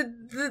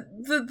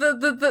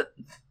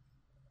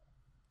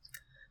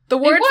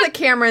words that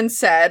Cameron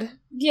said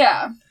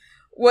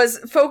was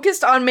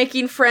focused on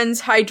making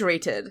friends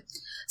hydrated.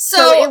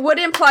 So it would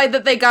imply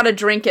that they gotta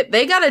drink it.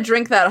 They gotta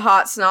drink that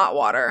hot snot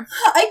water.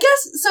 I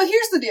guess, so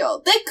here's the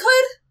deal. They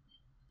could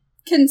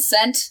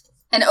consent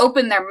and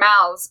open their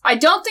mouths. I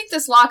don't think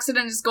this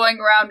Loxodon is going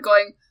around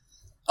going,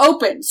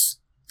 opens.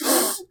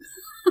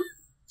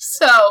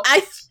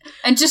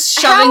 And just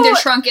shoving their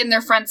trunk in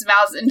their friends'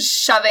 mouths and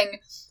shoving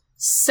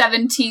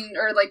 17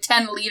 or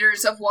 10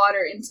 liters of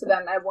water into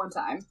them at one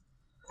time.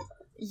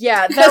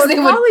 Yeah, that would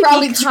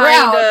probably be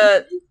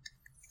drown.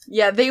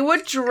 Yeah, they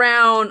would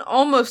drown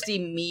almost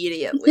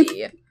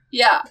immediately.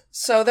 Yeah.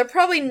 So they're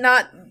probably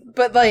not,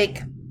 but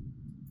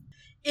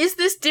is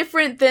this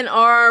different than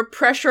our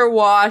pressure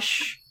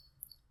wash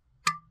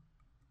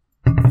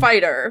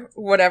fighter,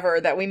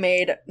 whatever, that we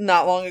made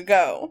not long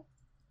ago?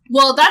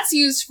 Well, that's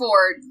used for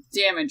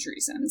damage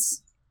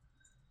reasons.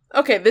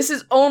 Okay, this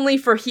is only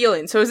for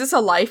healing. So is this a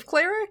life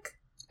cleric?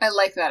 I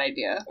like that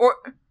idea.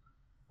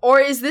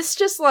 Or is this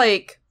just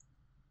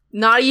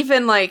not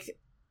even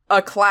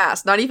a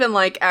class, not even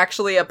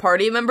actually a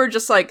party member,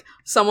 just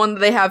someone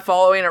they have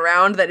following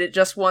around that it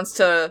just wants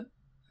to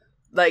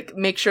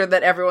make sure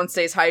that everyone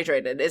stays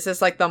hydrated? Is this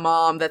the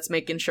mom that's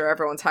making sure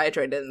everyone's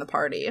hydrated in the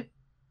party?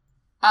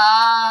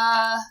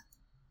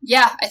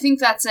 Yeah, I think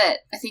that's it.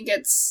 I think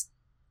it's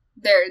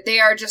they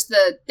are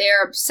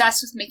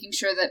obsessed with making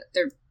sure that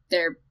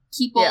their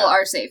people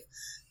are safe.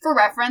 For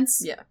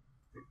reference,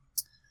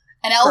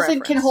 an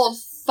elephant can hold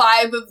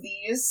 5 of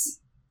these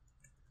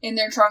in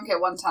their trunk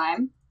at one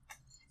time,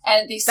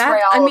 and they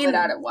spray all of it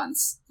out at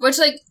once. Which,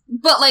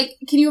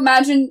 can you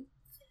imagine?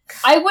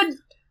 I would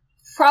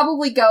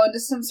probably go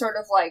into some sort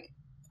of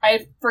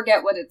I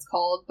forget what it's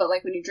called, but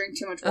when you drink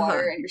too much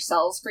water and your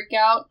cells freak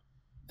out.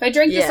 If I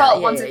drank this all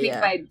at once, I think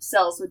my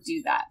cells would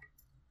do that.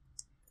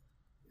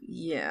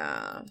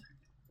 Yeah.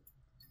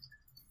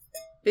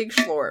 Big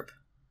schlorp.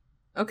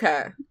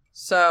 Okay.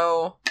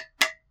 So,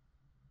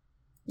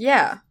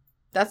 yeah.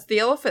 That's the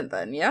elephant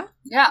then, yeah?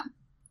 Yeah.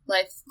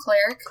 Life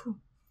cleric. Cool.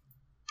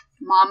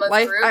 Mom of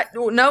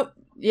group. No.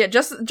 Yeah,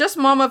 just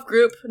mom of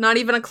group. Not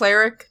even a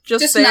cleric.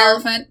 Just an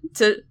elephant.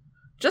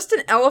 Just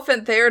an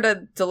elephant there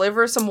to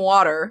deliver some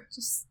water.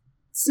 Just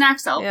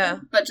snacks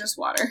elephant, but just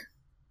water.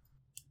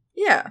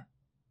 Yeah.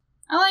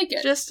 I like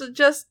it. Just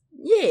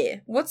yeah.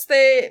 What's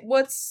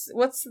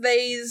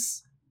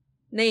they's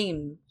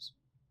names?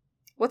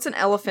 What's an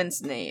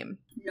elephant's name?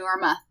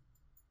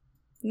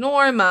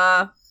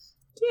 Norma.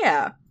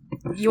 Yeah.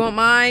 You want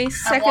my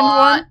second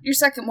one? Your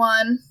second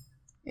one.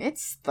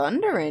 It's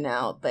thundering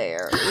out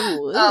there.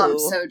 Ooh. Oh, I'm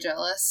so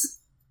jealous.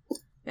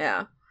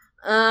 Yeah.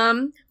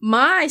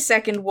 My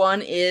second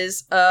one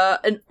is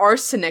an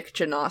arsenic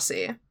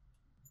genasi.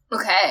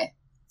 Okay.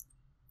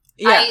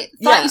 Yeah, I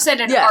thought you said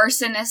an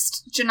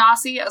arsonist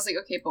genasi. I was like,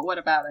 okay, but what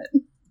about it?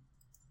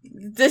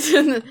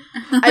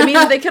 I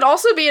mean, they could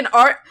also be an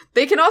arsonist.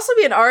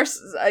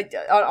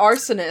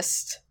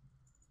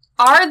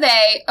 Are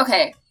they?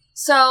 Okay.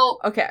 So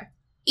okay.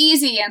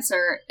 Easy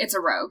answer, it's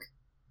a rogue.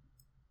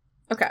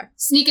 Okay.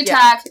 Sneak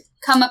attack,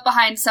 come up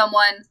behind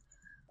someone,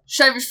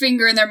 shove your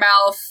finger in their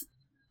mouth,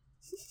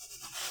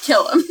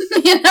 kill them,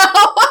 you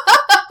know?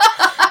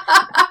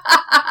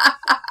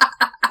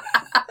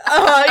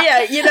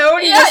 Yeah, you know,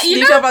 when you just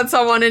sneak up on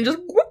someone and just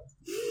whoop.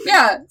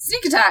 Yeah,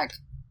 sneak attack.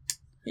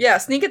 Yeah,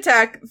 sneak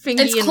attack,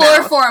 fingy it's in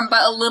chloroform, mouth.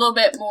 But a little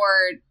bit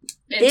more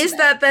intimate. Is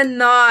that then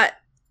not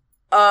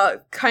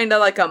kind of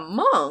like a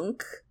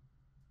monk?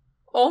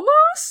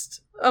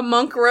 Almost? A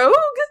monk rogue?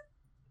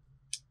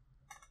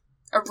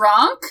 A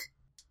ronk?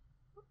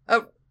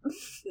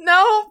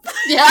 No.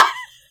 Yeah.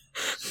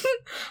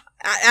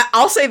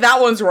 I'll say that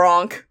one's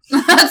wrong.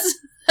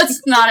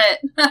 That's not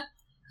it. Yeah,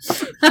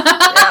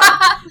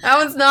 that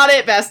one's not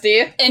it,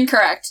 bestie.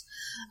 Incorrect.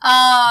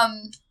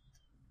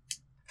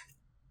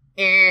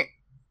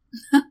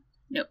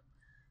 Nope.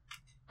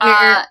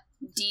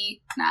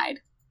 Denied.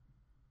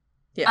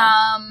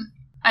 Yeah.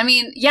 I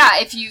mean, yeah,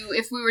 if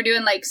we were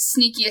doing like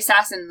sneaky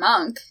assassin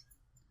monk,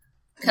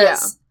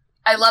 because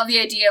I love the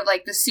idea of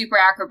like the super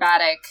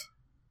acrobatic.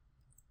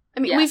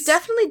 I mean, we've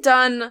definitely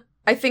done,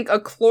 I think, a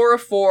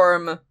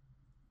chloroform,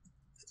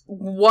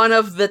 one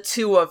of the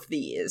two of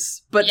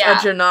these, but a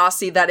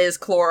genasi that is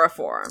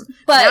chloroform.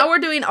 But now we're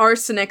doing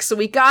arsenic, so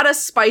we gotta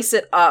spice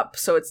it up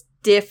so it's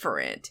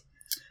different.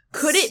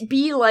 Could it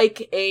be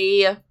like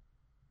I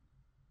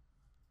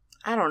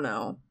don't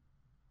know,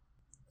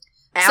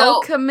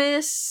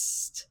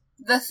 alchemist?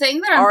 The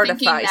thing that I'm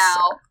thinking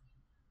now,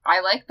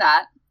 I like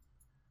that.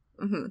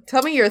 Mm-hmm.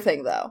 Tell me your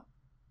thing, though.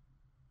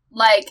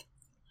 Like,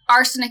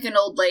 arsenic and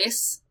old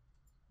lace.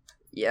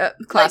 Yeah,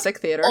 classic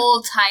theater.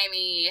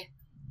 Old-timey,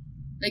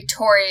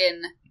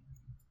 Victorian,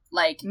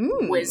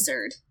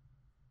 wizard.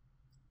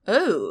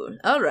 Oh,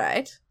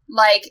 alright.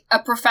 Like,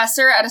 a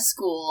professor at a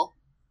school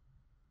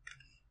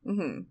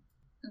Mm-hmm.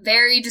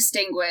 Very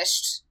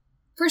distinguished.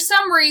 For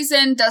some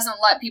reason, doesn't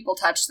let people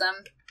touch them.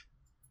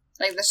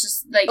 Like, that's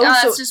just, like,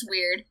 that's just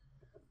weird.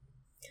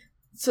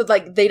 So,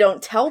 like, they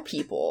don't tell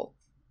people.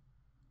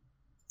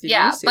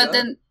 Yeah, but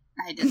then...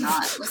 I did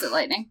not. Was it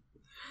lightning?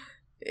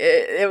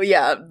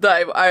 Yeah,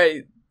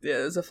 it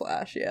was a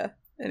flash, yeah.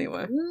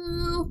 Anyway.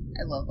 Ooh,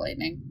 I love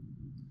lightning.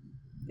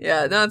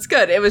 Yeah, no, it's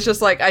good. It was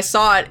just, like, I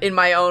saw it in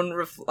my own,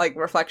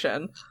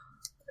 reflection.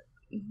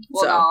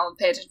 Well, no, I'll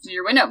pay attention to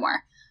your window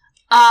more.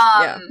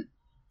 Yeah.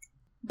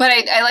 But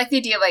I like the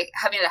idea of, like,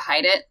 having to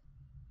hide it.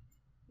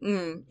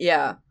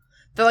 Yeah.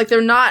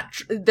 They're not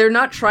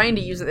trying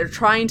to use it. They're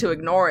trying to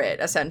ignore it,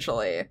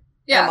 essentially.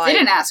 Yeah, and, like, they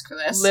didn't ask for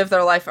this. Live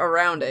their life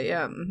around it,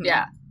 yeah. Mm-hmm.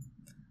 Yeah.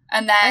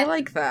 And then... I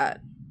like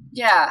that.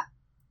 Yeah.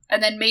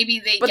 And then maybe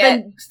they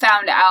get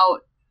found out,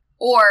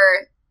 or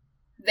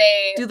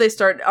they... Do they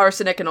start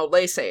arsenic and old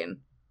lacing?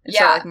 And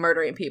start, like,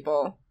 murdering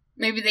people?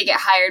 Maybe they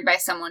get hired by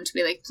someone to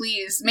be like,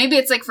 please... Maybe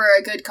it's, like, for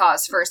a good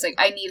cause first. Like,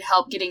 I need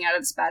help getting out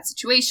of this bad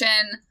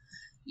situation.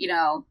 You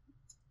know...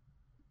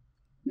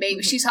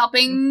 Maybe she's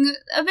helping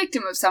a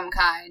victim of some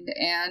kind,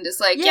 and it's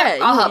like,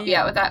 I'll help you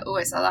out with that. Oh,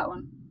 I saw that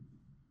one.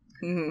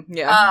 Mm-hmm,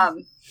 yeah.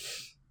 And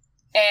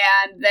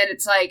then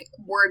it's like,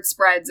 word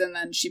spreads, and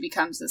then she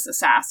becomes this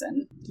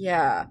assassin.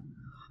 Yeah.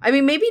 I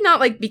mean, maybe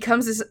not, like,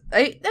 becomes this...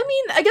 I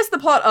mean, I guess the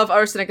plot of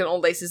Arsenic and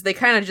Old Laces, they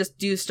kind of just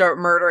do start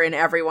murdering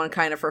everyone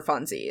kind of for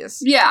funsies.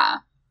 Yeah.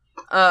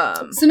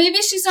 So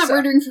maybe she's not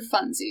murdering for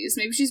funsies.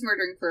 Maybe she's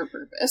murdering for a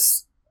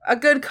purpose. A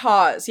good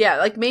cause, yeah.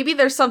 Like, maybe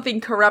there's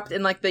something corrupt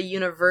in, like, the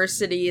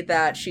university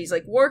that she's,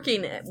 like,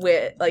 working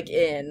with, like,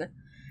 in.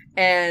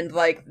 And,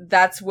 like,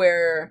 that's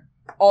where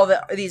all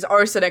these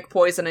arsenic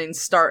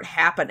poisonings start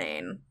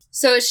happening.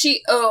 So is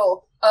she...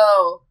 What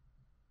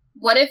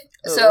if...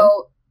 Oh.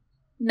 So,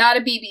 not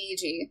a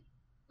BBEG,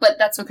 but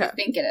that's what we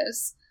think it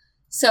is.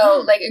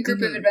 So, like, a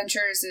group of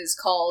adventurers is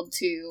called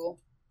to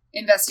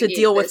investigate to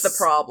deal with the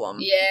problem.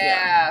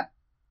 Yeah.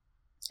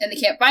 And they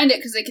can't find it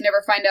because they can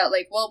never find out,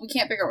 like, well, we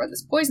can't figure out where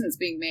this poison's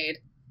being made.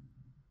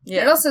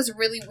 Yeah. It also has a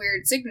really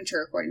weird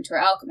signature, according to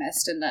our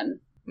alchemist, and then...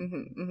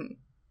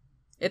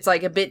 It's,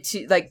 like, a bit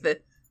too... Like,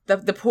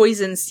 the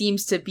poison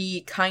seems to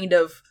be kind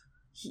of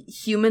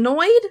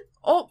humanoid,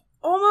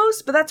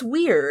 almost, but that's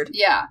weird.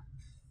 Yeah.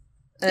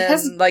 And, it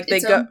has like,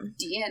 its own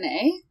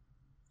DNA?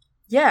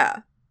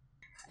 Yeah.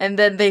 And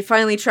then they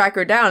finally track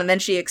her down, and then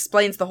she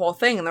explains the whole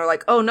thing, and they're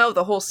like, oh no,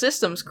 the whole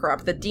system's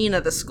corrupt. The dean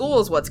of the school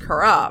is what's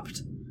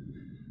corrupt.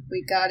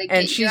 We gotta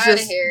get you out of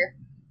here.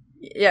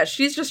 Yeah,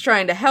 she's just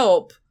trying to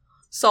help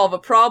solve a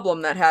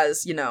problem that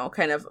has, you know,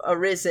 kind of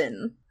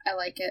arisen. I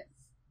like it.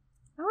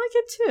 I like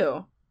it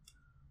too.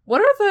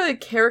 What are the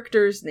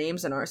characters'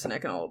 names in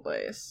Arsenic and Old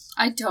Lace?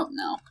 I don't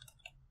know.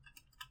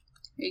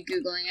 Are you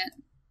Googling it?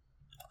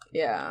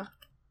 Yeah.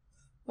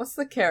 What's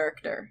the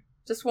character?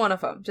 Just one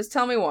of them. Just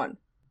tell me one.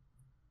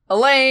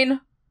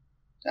 Elaine!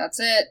 That's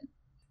it.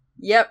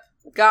 Yep,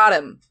 got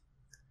him.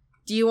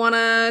 Do you want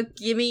to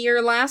give me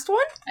your last one?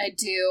 I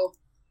do.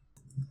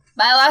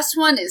 My last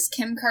one is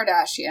Kim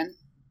Kardashian.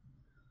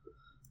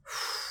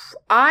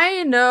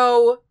 I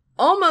know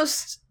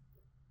almost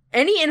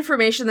any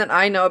information that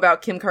I know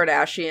about Kim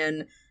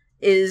Kardashian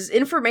is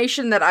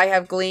information that I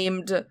have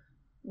gleaned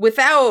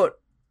without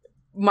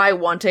my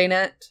wanting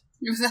it.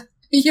 Your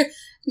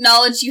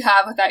knowledge you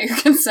have without your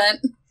consent.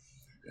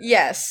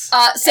 Yes.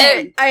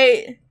 Same.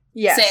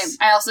 Yes. Same.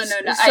 I also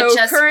know. So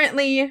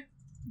currently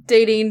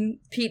dating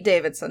Pete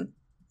Davidson.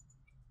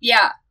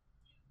 Yeah.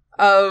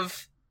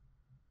 Of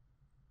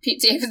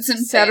Pete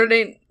Davidson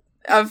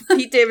of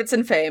Pete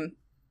Davidson fame.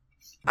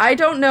 I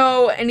don't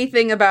know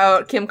anything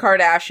about Kim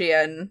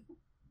Kardashian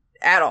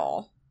at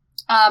all.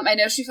 I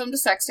know she filmed a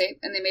sex tape,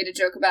 and they made a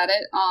joke about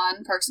it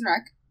on Parks and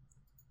Rec.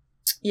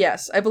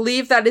 Yes, I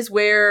believe that is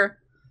where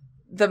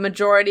the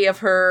majority of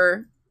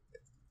her,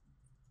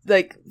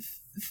 like,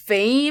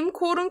 fame,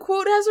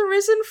 quote-unquote, has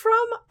arisen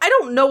from. I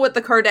don't know what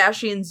the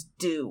Kardashians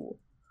do.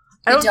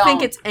 I don't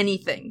think it's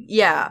anything.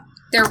 Yeah.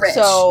 They're rich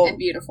and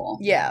beautiful.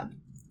 Yeah.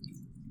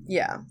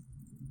 Yeah.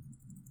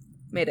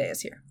 Mayday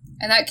is here.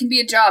 And that can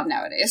be a job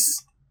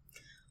nowadays.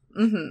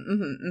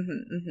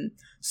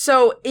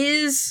 So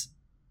is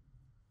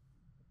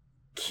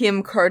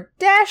Kim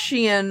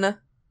Kardashian...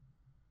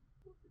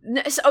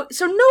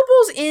 So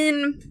nobles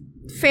in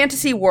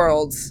fantasy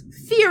worlds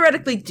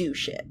theoretically do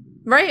shit,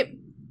 right?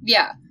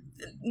 Yeah.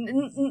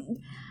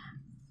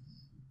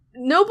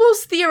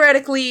 Nobles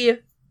theoretically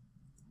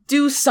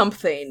do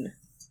something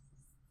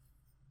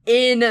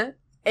in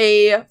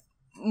a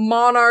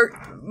monarchy.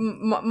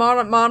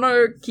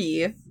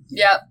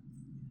 Yep.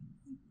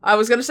 I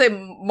was gonna say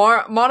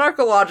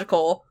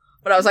monarchological,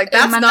 but I was like,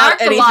 that's not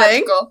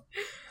anything.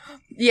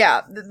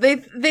 Yeah,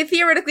 they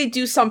theoretically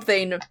do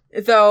something,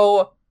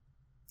 though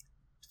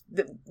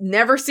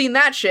never seen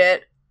that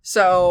shit.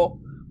 So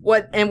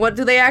what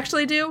do they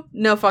actually do?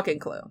 No fucking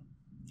clue.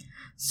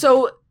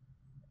 So,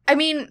 I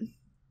mean,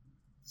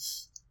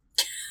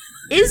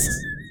 is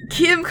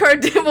Kim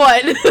Kardashian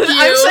what?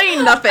 I'm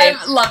saying nothing.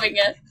 I'm loving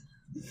it.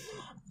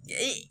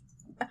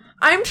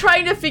 I'm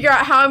trying to figure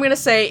out how I'm going to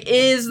say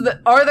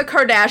are the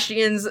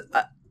Kardashians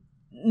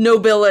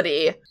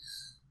nobility?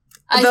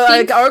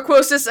 Our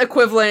closest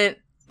equivalent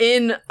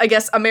in, I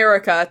guess,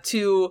 America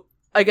to,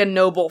 like, a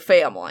noble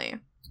family.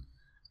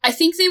 I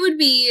think they would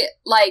be,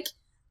 like,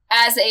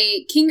 as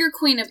a king or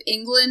queen of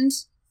England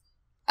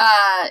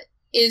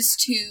is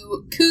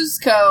to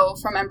Kuzco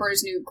from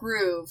Emperor's New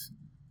Groove,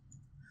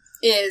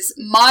 is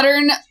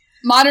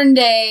modern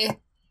day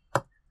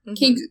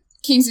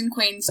kings and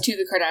queens to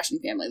the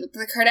Kardashian family.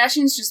 The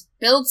Kardashians just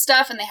build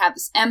stuff, and they have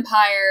this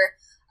empire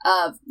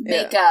of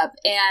makeup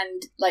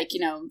and, like,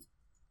 you know,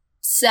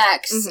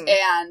 sex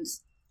and,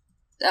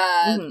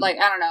 like,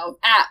 I don't know,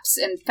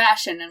 apps and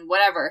fashion and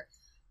whatever.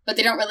 But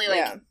they don't really,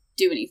 like,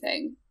 do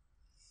anything.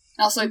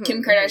 Also,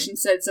 Kim Kardashian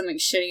said something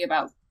shitty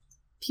about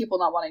people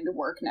not wanting to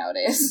work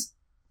nowadays.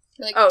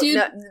 Like, dude.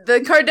 No,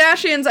 the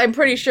Kardashians, I'm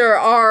pretty sure,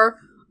 are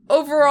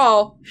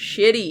overall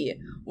shitty.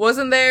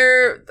 Wasn't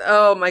there...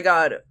 Oh, my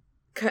God.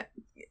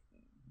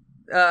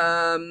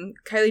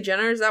 Kylie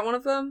Jenner, is that one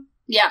of them?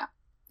 Yeah.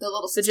 The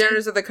little sister. The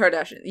Jenners of the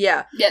Kardashians.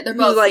 Yeah. Yeah, they're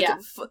both, like,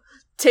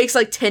 takes,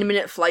 like,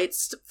 10-minute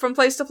flights from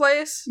place to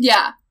place.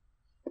 Yeah.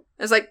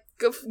 It's like,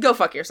 go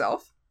fuck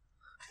yourself.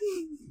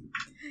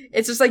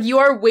 It's just like, you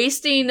are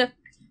wasting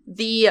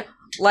the,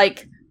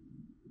 like,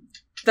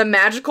 the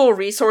magical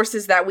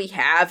resources that we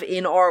have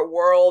in our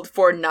world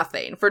for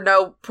nothing, for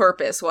no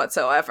purpose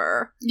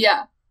whatsoever.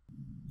 Yeah.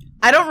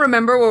 I don't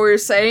remember what we were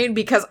saying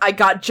because I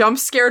got jump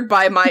scared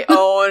by my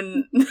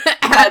own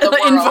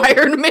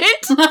environment.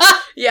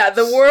 Yeah,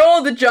 the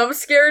world jump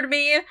scared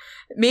me.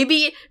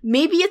 Maybe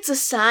it's a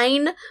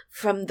sign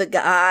from the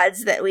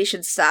gods that we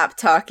should stop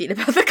talking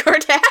about the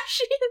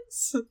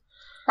Kardashians.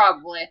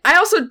 Probably. I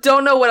also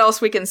don't know what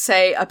else we can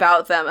say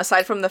about them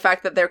aside from the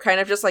fact that they're kind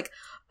of just like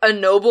a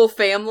noble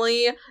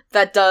family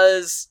that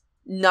does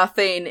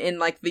nothing in,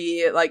 like,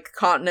 the, like,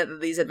 continent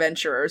that these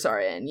adventurers are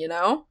in, you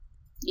know?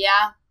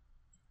 Yeah.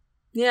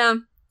 Yeah.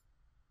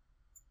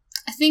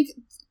 I think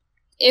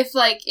if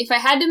I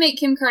had to make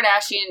Kim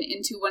Kardashian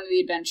into one of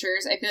the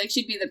adventurers, I feel like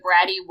she'd be the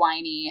bratty,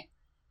 whiny,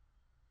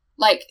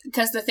 like,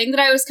 because the thing that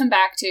I always come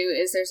back to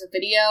is there's a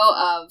video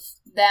of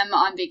them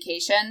on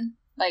vacation,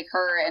 like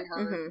her and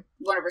her,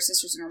 one of her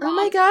sisters and her mom. Oh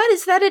my God,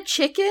 is that a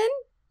chicken?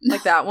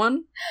 Like that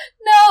one?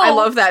 No! I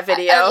love that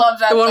video. I love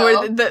that, the one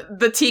where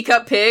the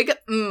teacup pig?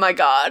 Oh my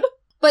God.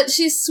 But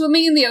she's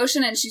swimming in the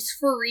ocean and she's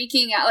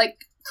freaking out,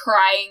 like,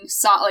 crying,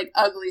 like,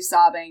 ugly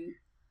sobbing,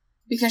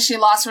 because she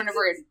lost one of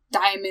her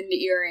diamond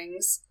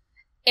earrings.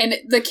 And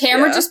the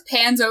camera just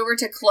pans over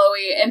to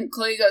Chloe, and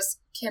Chloe goes,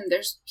 Kim,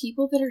 there's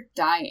people that are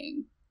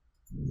dying.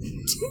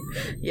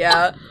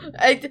 Yeah.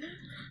 Like,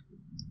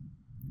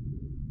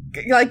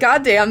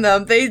 goddamn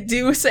them, they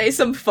do say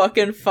some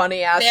fucking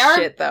funny-ass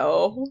shit,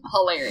 though.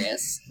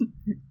 Hilarious.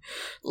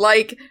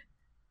 Like,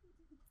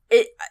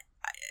 it...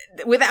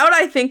 Without,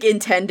 I think,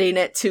 intending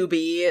it to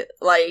be,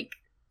 like...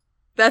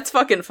 That's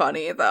fucking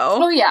funny, though.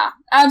 Oh, yeah.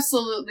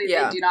 Absolutely,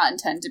 they do not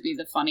intend to be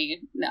the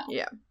funny. No.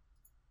 Yeah.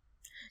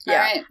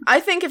 Yeah. Right. I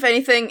think, if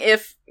anything,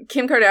 if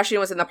Kim Kardashian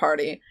was in the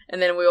party,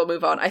 and then we will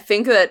move on, I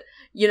think that,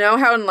 you know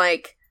how in,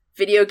 like,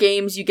 video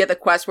games you get the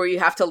quest where you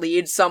have to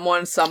lead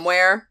someone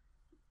somewhere?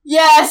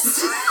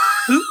 Yes!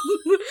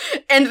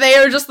 And they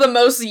are just the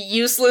most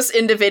useless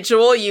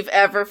individual you've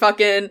ever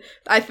fucking...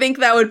 I think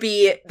that would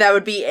be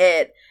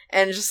it.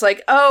 And just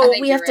like, oh,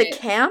 we have to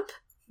camp?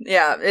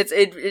 Yeah,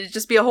 it'd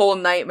just be a whole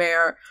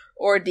nightmare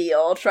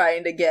ordeal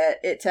trying to get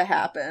it to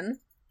happen.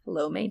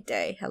 Hello,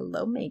 Mayday.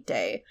 Hello,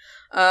 Mayday.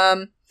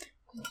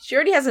 She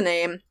already has a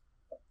name.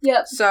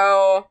 Yep.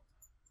 So,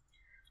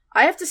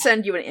 I have to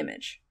send you an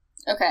image.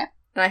 Okay.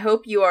 And I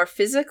hope you are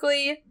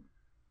physically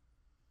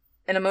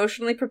and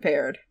emotionally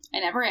prepared. I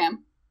never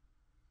am.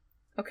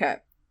 Okay.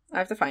 I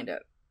have to find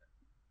it.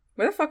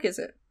 Where the fuck is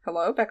it?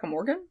 Hello, Becca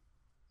Morgan?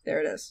 There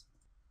it is.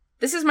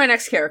 This is my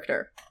next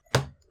character.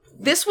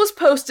 This was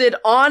posted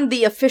on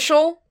the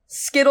official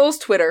Skittles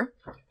Twitter.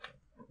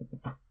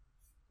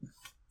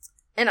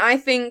 And I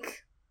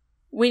think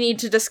we need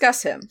to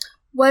discuss him.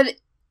 What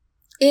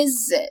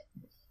is it?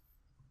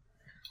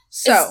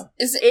 So,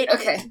 is it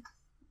okay?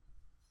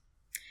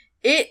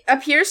 It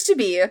appears to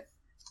be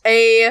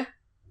a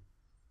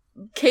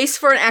case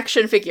for an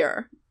action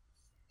figure.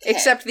 Okay.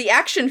 Except the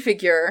action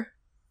figure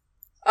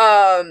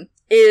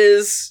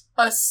is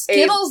a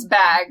Skittles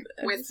bag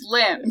with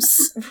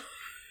limbs.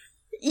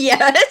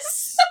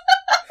 Yes.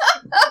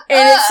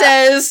 And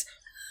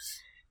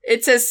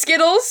it says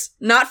Skittles,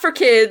 not for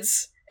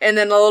kids, and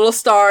then a little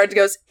star that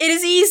goes, it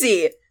is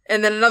easy,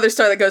 and then another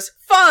star that goes,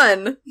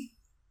 fun.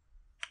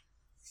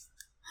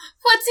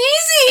 What's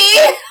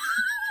easy?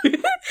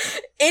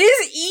 It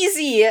is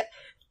easy.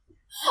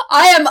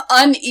 I am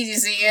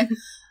uneasy.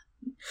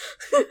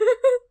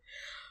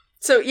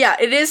 So yeah,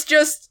 it is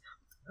just,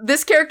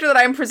 this character that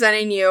I'm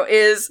presenting you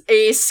is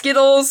a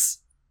Skittles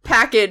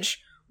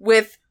package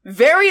with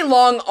very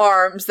long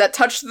arms that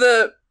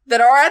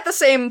that are at the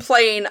same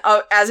plane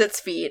as its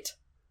feet.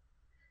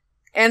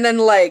 And then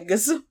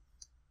legs.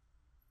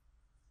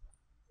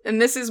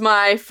 And this is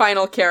my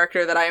final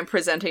character that I am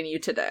presenting you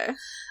today.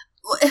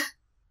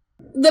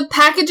 the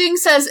packaging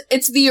says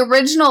it's the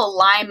original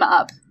Lime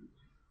Up.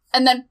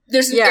 And then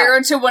there's an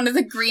arrow to one of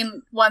the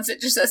green ones that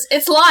just says,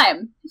 it's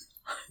lime.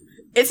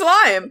 It's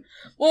lime.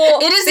 Well,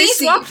 it is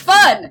easy,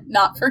 fun,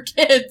 not for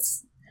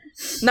kids.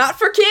 Not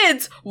for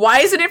kids.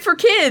 Why isn't it for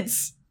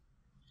kids?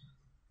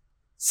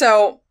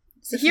 So,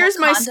 here's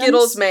my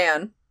Skittles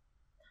man.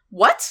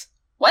 What?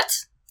 What?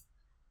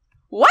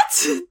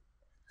 What?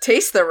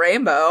 Taste the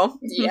rainbow.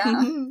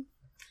 Yeah.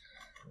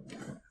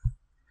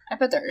 I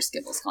bet there are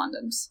Skittles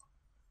condoms.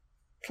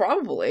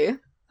 Probably.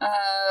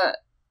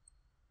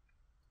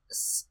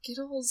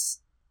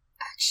 Skittles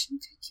action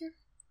figure?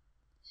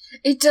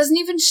 It doesn't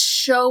even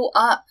show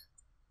up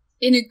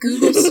in a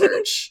Google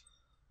search.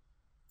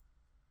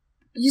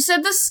 You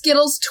said the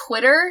Skittles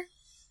Twitter?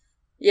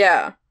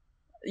 Yeah.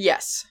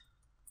 Yes.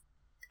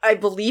 I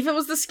believe it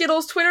was the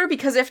Skittles Twitter,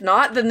 because if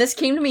not, then this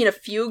came to me in a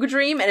fugue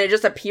dream and it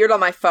just appeared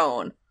on my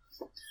phone.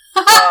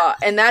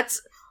 And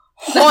that's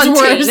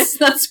haunting.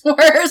 That's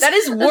worse. That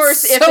is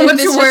worse. That's so much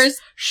worse.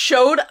 Just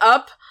showed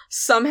up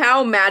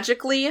somehow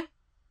magically.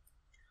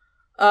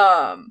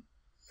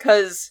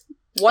 Cause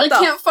what the I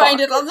can't fuck? find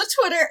it on the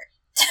Twitter.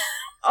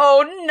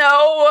 Oh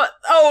no!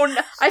 Oh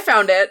no! I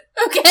found it.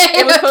 Okay.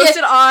 It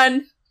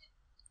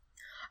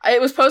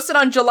was posted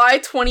on July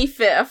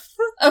 25th.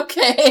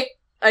 Okay.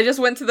 I just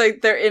went to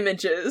their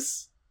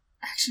images.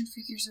 Action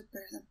figures are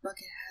better than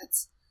bucket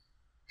hats.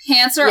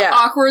 Pants are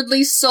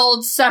awkwardly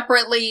sold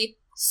separately.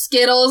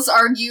 Skittles,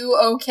 are you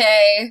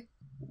okay?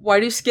 Why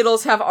do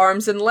Skittles have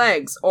arms and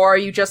legs? Or are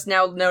you just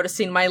now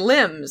noticing my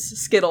limbs?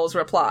 Skittles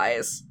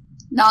replies.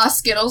 Nah,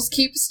 Skittles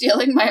keep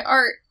stealing my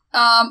art.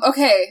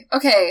 Okay.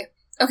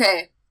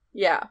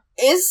 Yeah.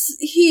 Is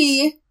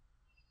he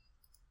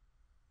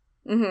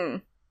a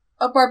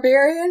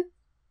barbarian?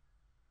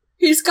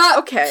 He's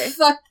got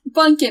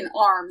bunkin'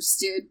 arms,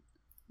 dude.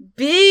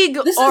 Big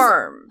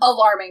arm.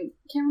 Alarming.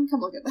 Cameron,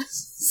 come look at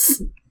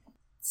this.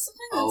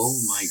 Oh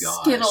my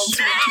gosh.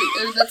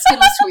 That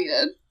Skittles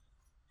tweeted.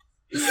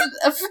 This is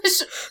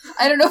official.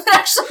 I don't know if it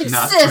actually exists.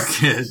 Not for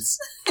kids.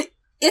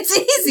 It's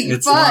easy.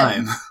 It's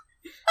fun. lime.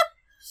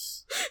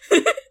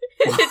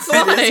 It's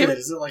lime.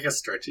 Is it like a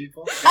stretchy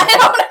ball? I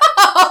don't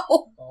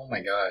know. Oh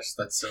my gosh,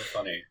 that's so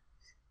funny.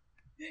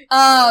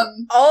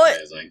 All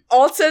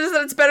it says is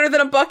that it's better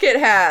than a bucket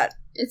hat.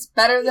 It's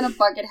better than a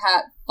bucket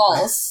hat.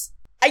 False.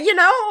 You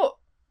know,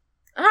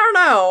 I don't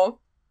know.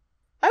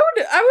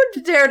 I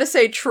would dare to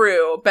say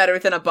true. Better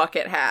than a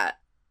bucket hat.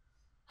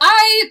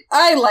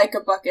 I like a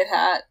bucket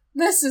hat.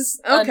 This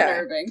is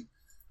unnerving.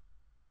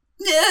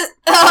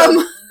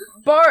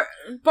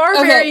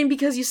 Barbarian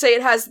because you say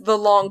it has the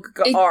long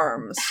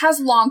arms. It has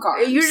long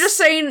arms. You're just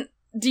saying.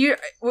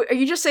 Are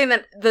you just saying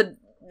that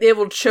it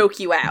will choke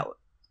you out?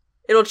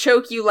 It'll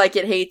choke you like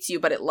it hates you,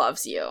 but it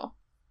loves you.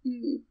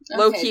 Okay,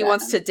 Low-key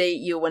wants to date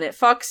you when it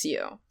fucks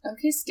you.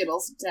 Okay,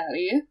 Skittles,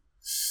 daddy.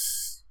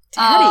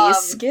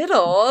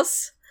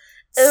 Skittles.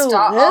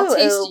 Stop! I'll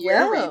taste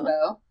your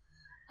rainbow.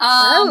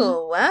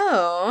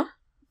 Wow.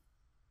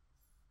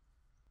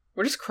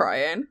 We're just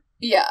crying.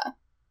 Yeah.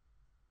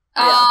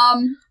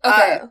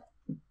 Okay.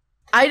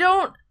 I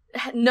don't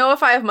know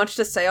if I have much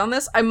to say on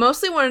this. I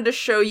mostly wanted to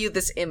show you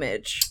this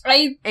image.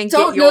 I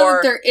don't know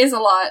that there is a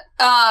lot.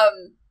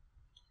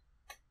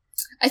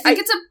 I think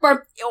it's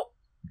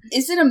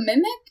is it a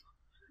mimic?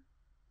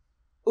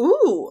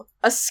 Ooh,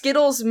 a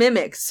Skittles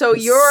mimic. So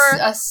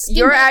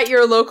you're at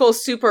your local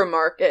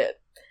supermarket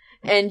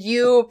and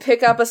you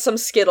pick up some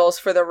Skittles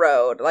for the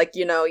road. Like,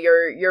 you know,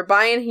 you're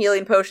buying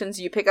healing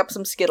potions, you pick up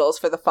some Skittles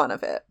for the fun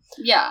of it.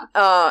 Yeah.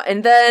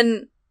 And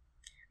then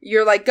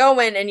you're like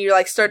going and you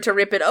like start to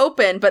rip it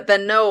open, but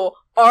then no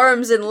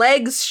arms and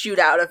legs shoot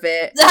out of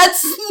it.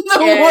 That's the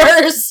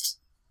worst.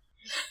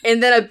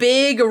 And then a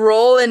big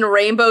rolling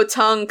rainbow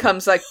tongue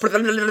comes like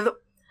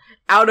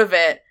out of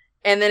it,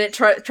 and then it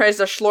tries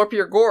to slurp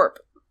your gorp.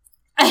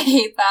 I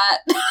hate that.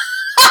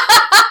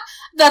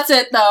 That's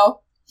it,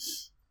 though.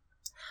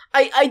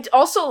 I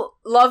also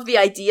love the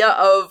idea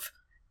of,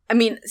 I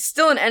mean,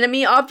 still an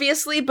enemy,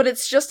 obviously, but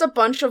it's just a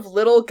bunch of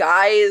little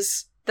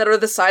guys that are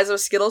the size of a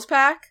Skittles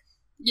pack.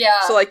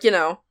 Yeah. So, like, you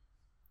know,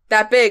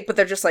 that big, but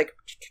they're just, like,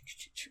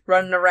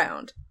 running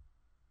around.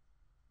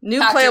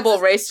 New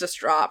playable race just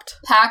dropped.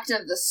 Pact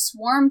of the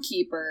Swarm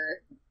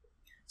Keeper.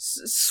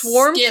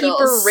 Swarm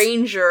Keeper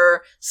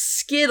Ranger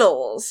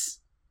Skittles.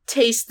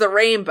 Taste the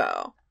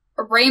rainbow.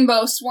 A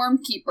rainbow Swarm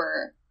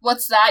Keeper.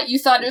 What's that? You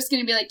thought it was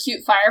going to be like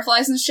cute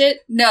fireflies and shit?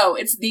 No,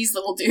 it's these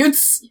little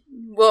dudes.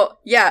 Well,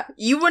 yeah,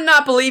 you would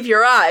not believe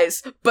your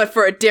eyes, but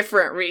for a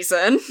different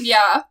reason.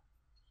 Yeah.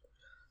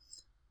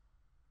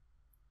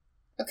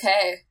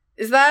 Okay.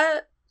 Is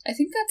that? I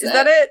think that's Is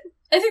that it?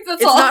 I think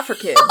that's all. It's not for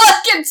kids.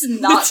 It's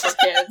not for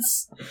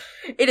kids.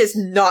 It is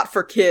not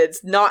for kids.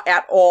 Not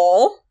at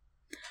all.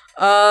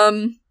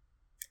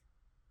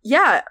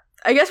 Yeah,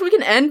 I guess we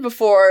can end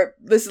before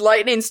this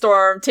lightning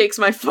storm takes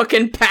my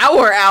fucking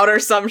power out or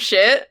some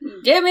shit.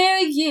 Give me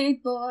the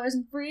key, boys,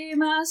 and free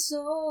my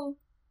soul.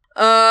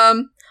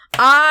 Did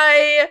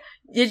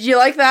you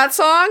like that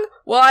song?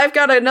 Well, I've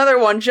got another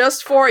one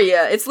just for you.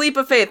 It's Leap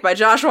of Faith by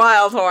Josh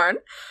Wildhorn.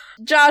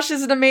 Josh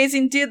is an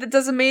amazing dude that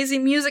does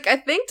amazing music. I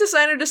think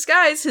Designer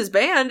Disguise, his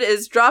band,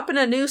 is dropping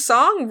a new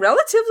song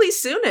relatively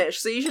soonish,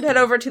 so you should head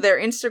over to their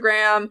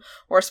Instagram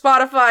or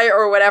Spotify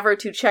or whatever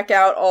to check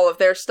out all of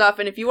their stuff.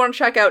 And if you want to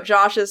check out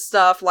Josh's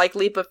stuff, like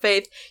Leap of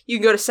Faith, you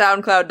can go to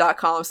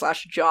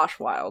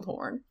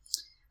soundcloud.com/JoshWildhorn.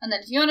 And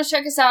then if you want to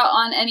check us out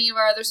on any of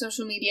our other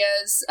social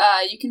medias,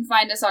 you can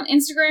find us on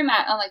Instagram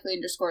at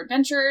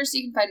unlikely_adventures.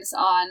 You can find us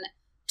on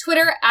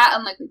Twitter at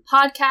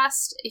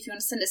unlikelypodcast. If you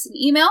want to send us an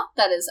email,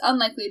 that is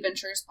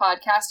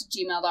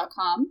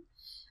unlikelyadventurespodcast@gmail.com.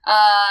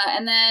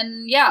 And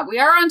then, yeah, we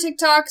are on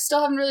TikTok.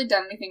 Still haven't really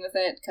done anything with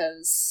it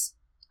because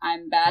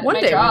I'm bad at my job.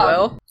 One day we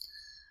will.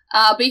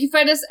 But you can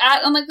find us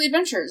at Unlikely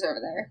Adventures over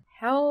there.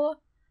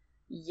 Hell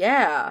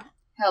yeah.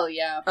 Hell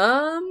yeah.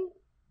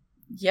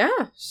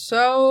 Yeah.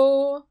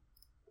 So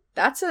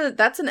that's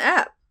an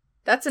app.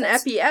 That's an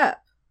epi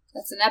app.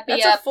 That's an epi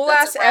app. That's a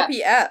full-ass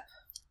epi app.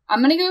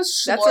 I'm gonna go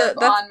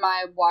slurp on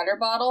my water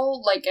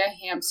bottle like a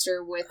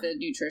hamster with a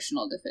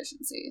nutritional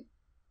deficiency.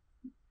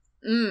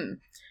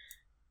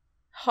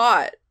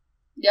 Hot.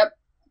 Yep.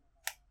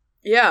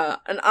 Yeah,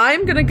 and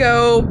I'm gonna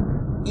go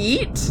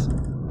eat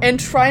and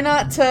try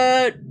not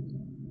to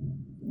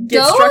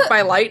get struck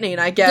by lightning,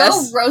 I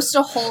guess. Go roast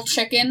a whole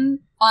chicken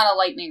on a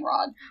lightning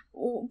rod.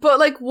 But,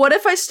 like, what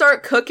if I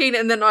start cooking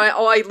and then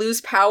I lose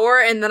power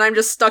and then I'm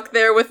just stuck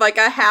there with, like,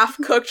 a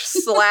half-cooked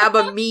slab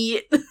of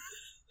meat?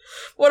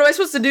 What am I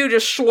supposed to do?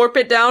 Just slurp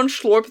it down?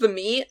 Slurp the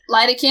meat?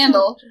 Light a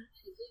candle.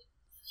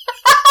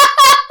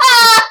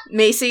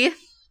 Macy,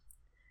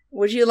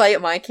 would you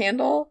light my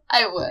candle?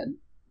 I would.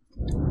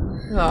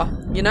 Oh,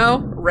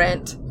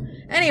 rent.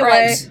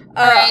 Anyway,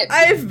 right.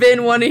 I've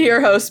been one of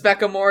your hosts,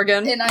 Becca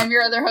Morgan. And I'm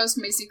your other host,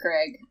 Macy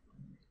Craig.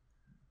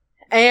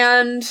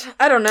 And,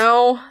 I don't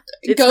know.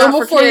 It's Go not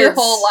before for kids. Your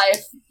whole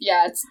life.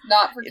 Yeah, it's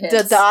not for kids.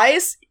 The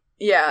dice?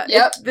 Yeah.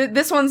 Yep.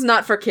 This one's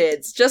not for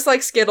kids. Just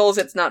like Skittles,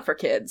 it's not for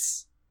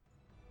kids.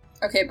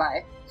 Okay,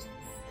 bye.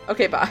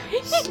 Okay, bye.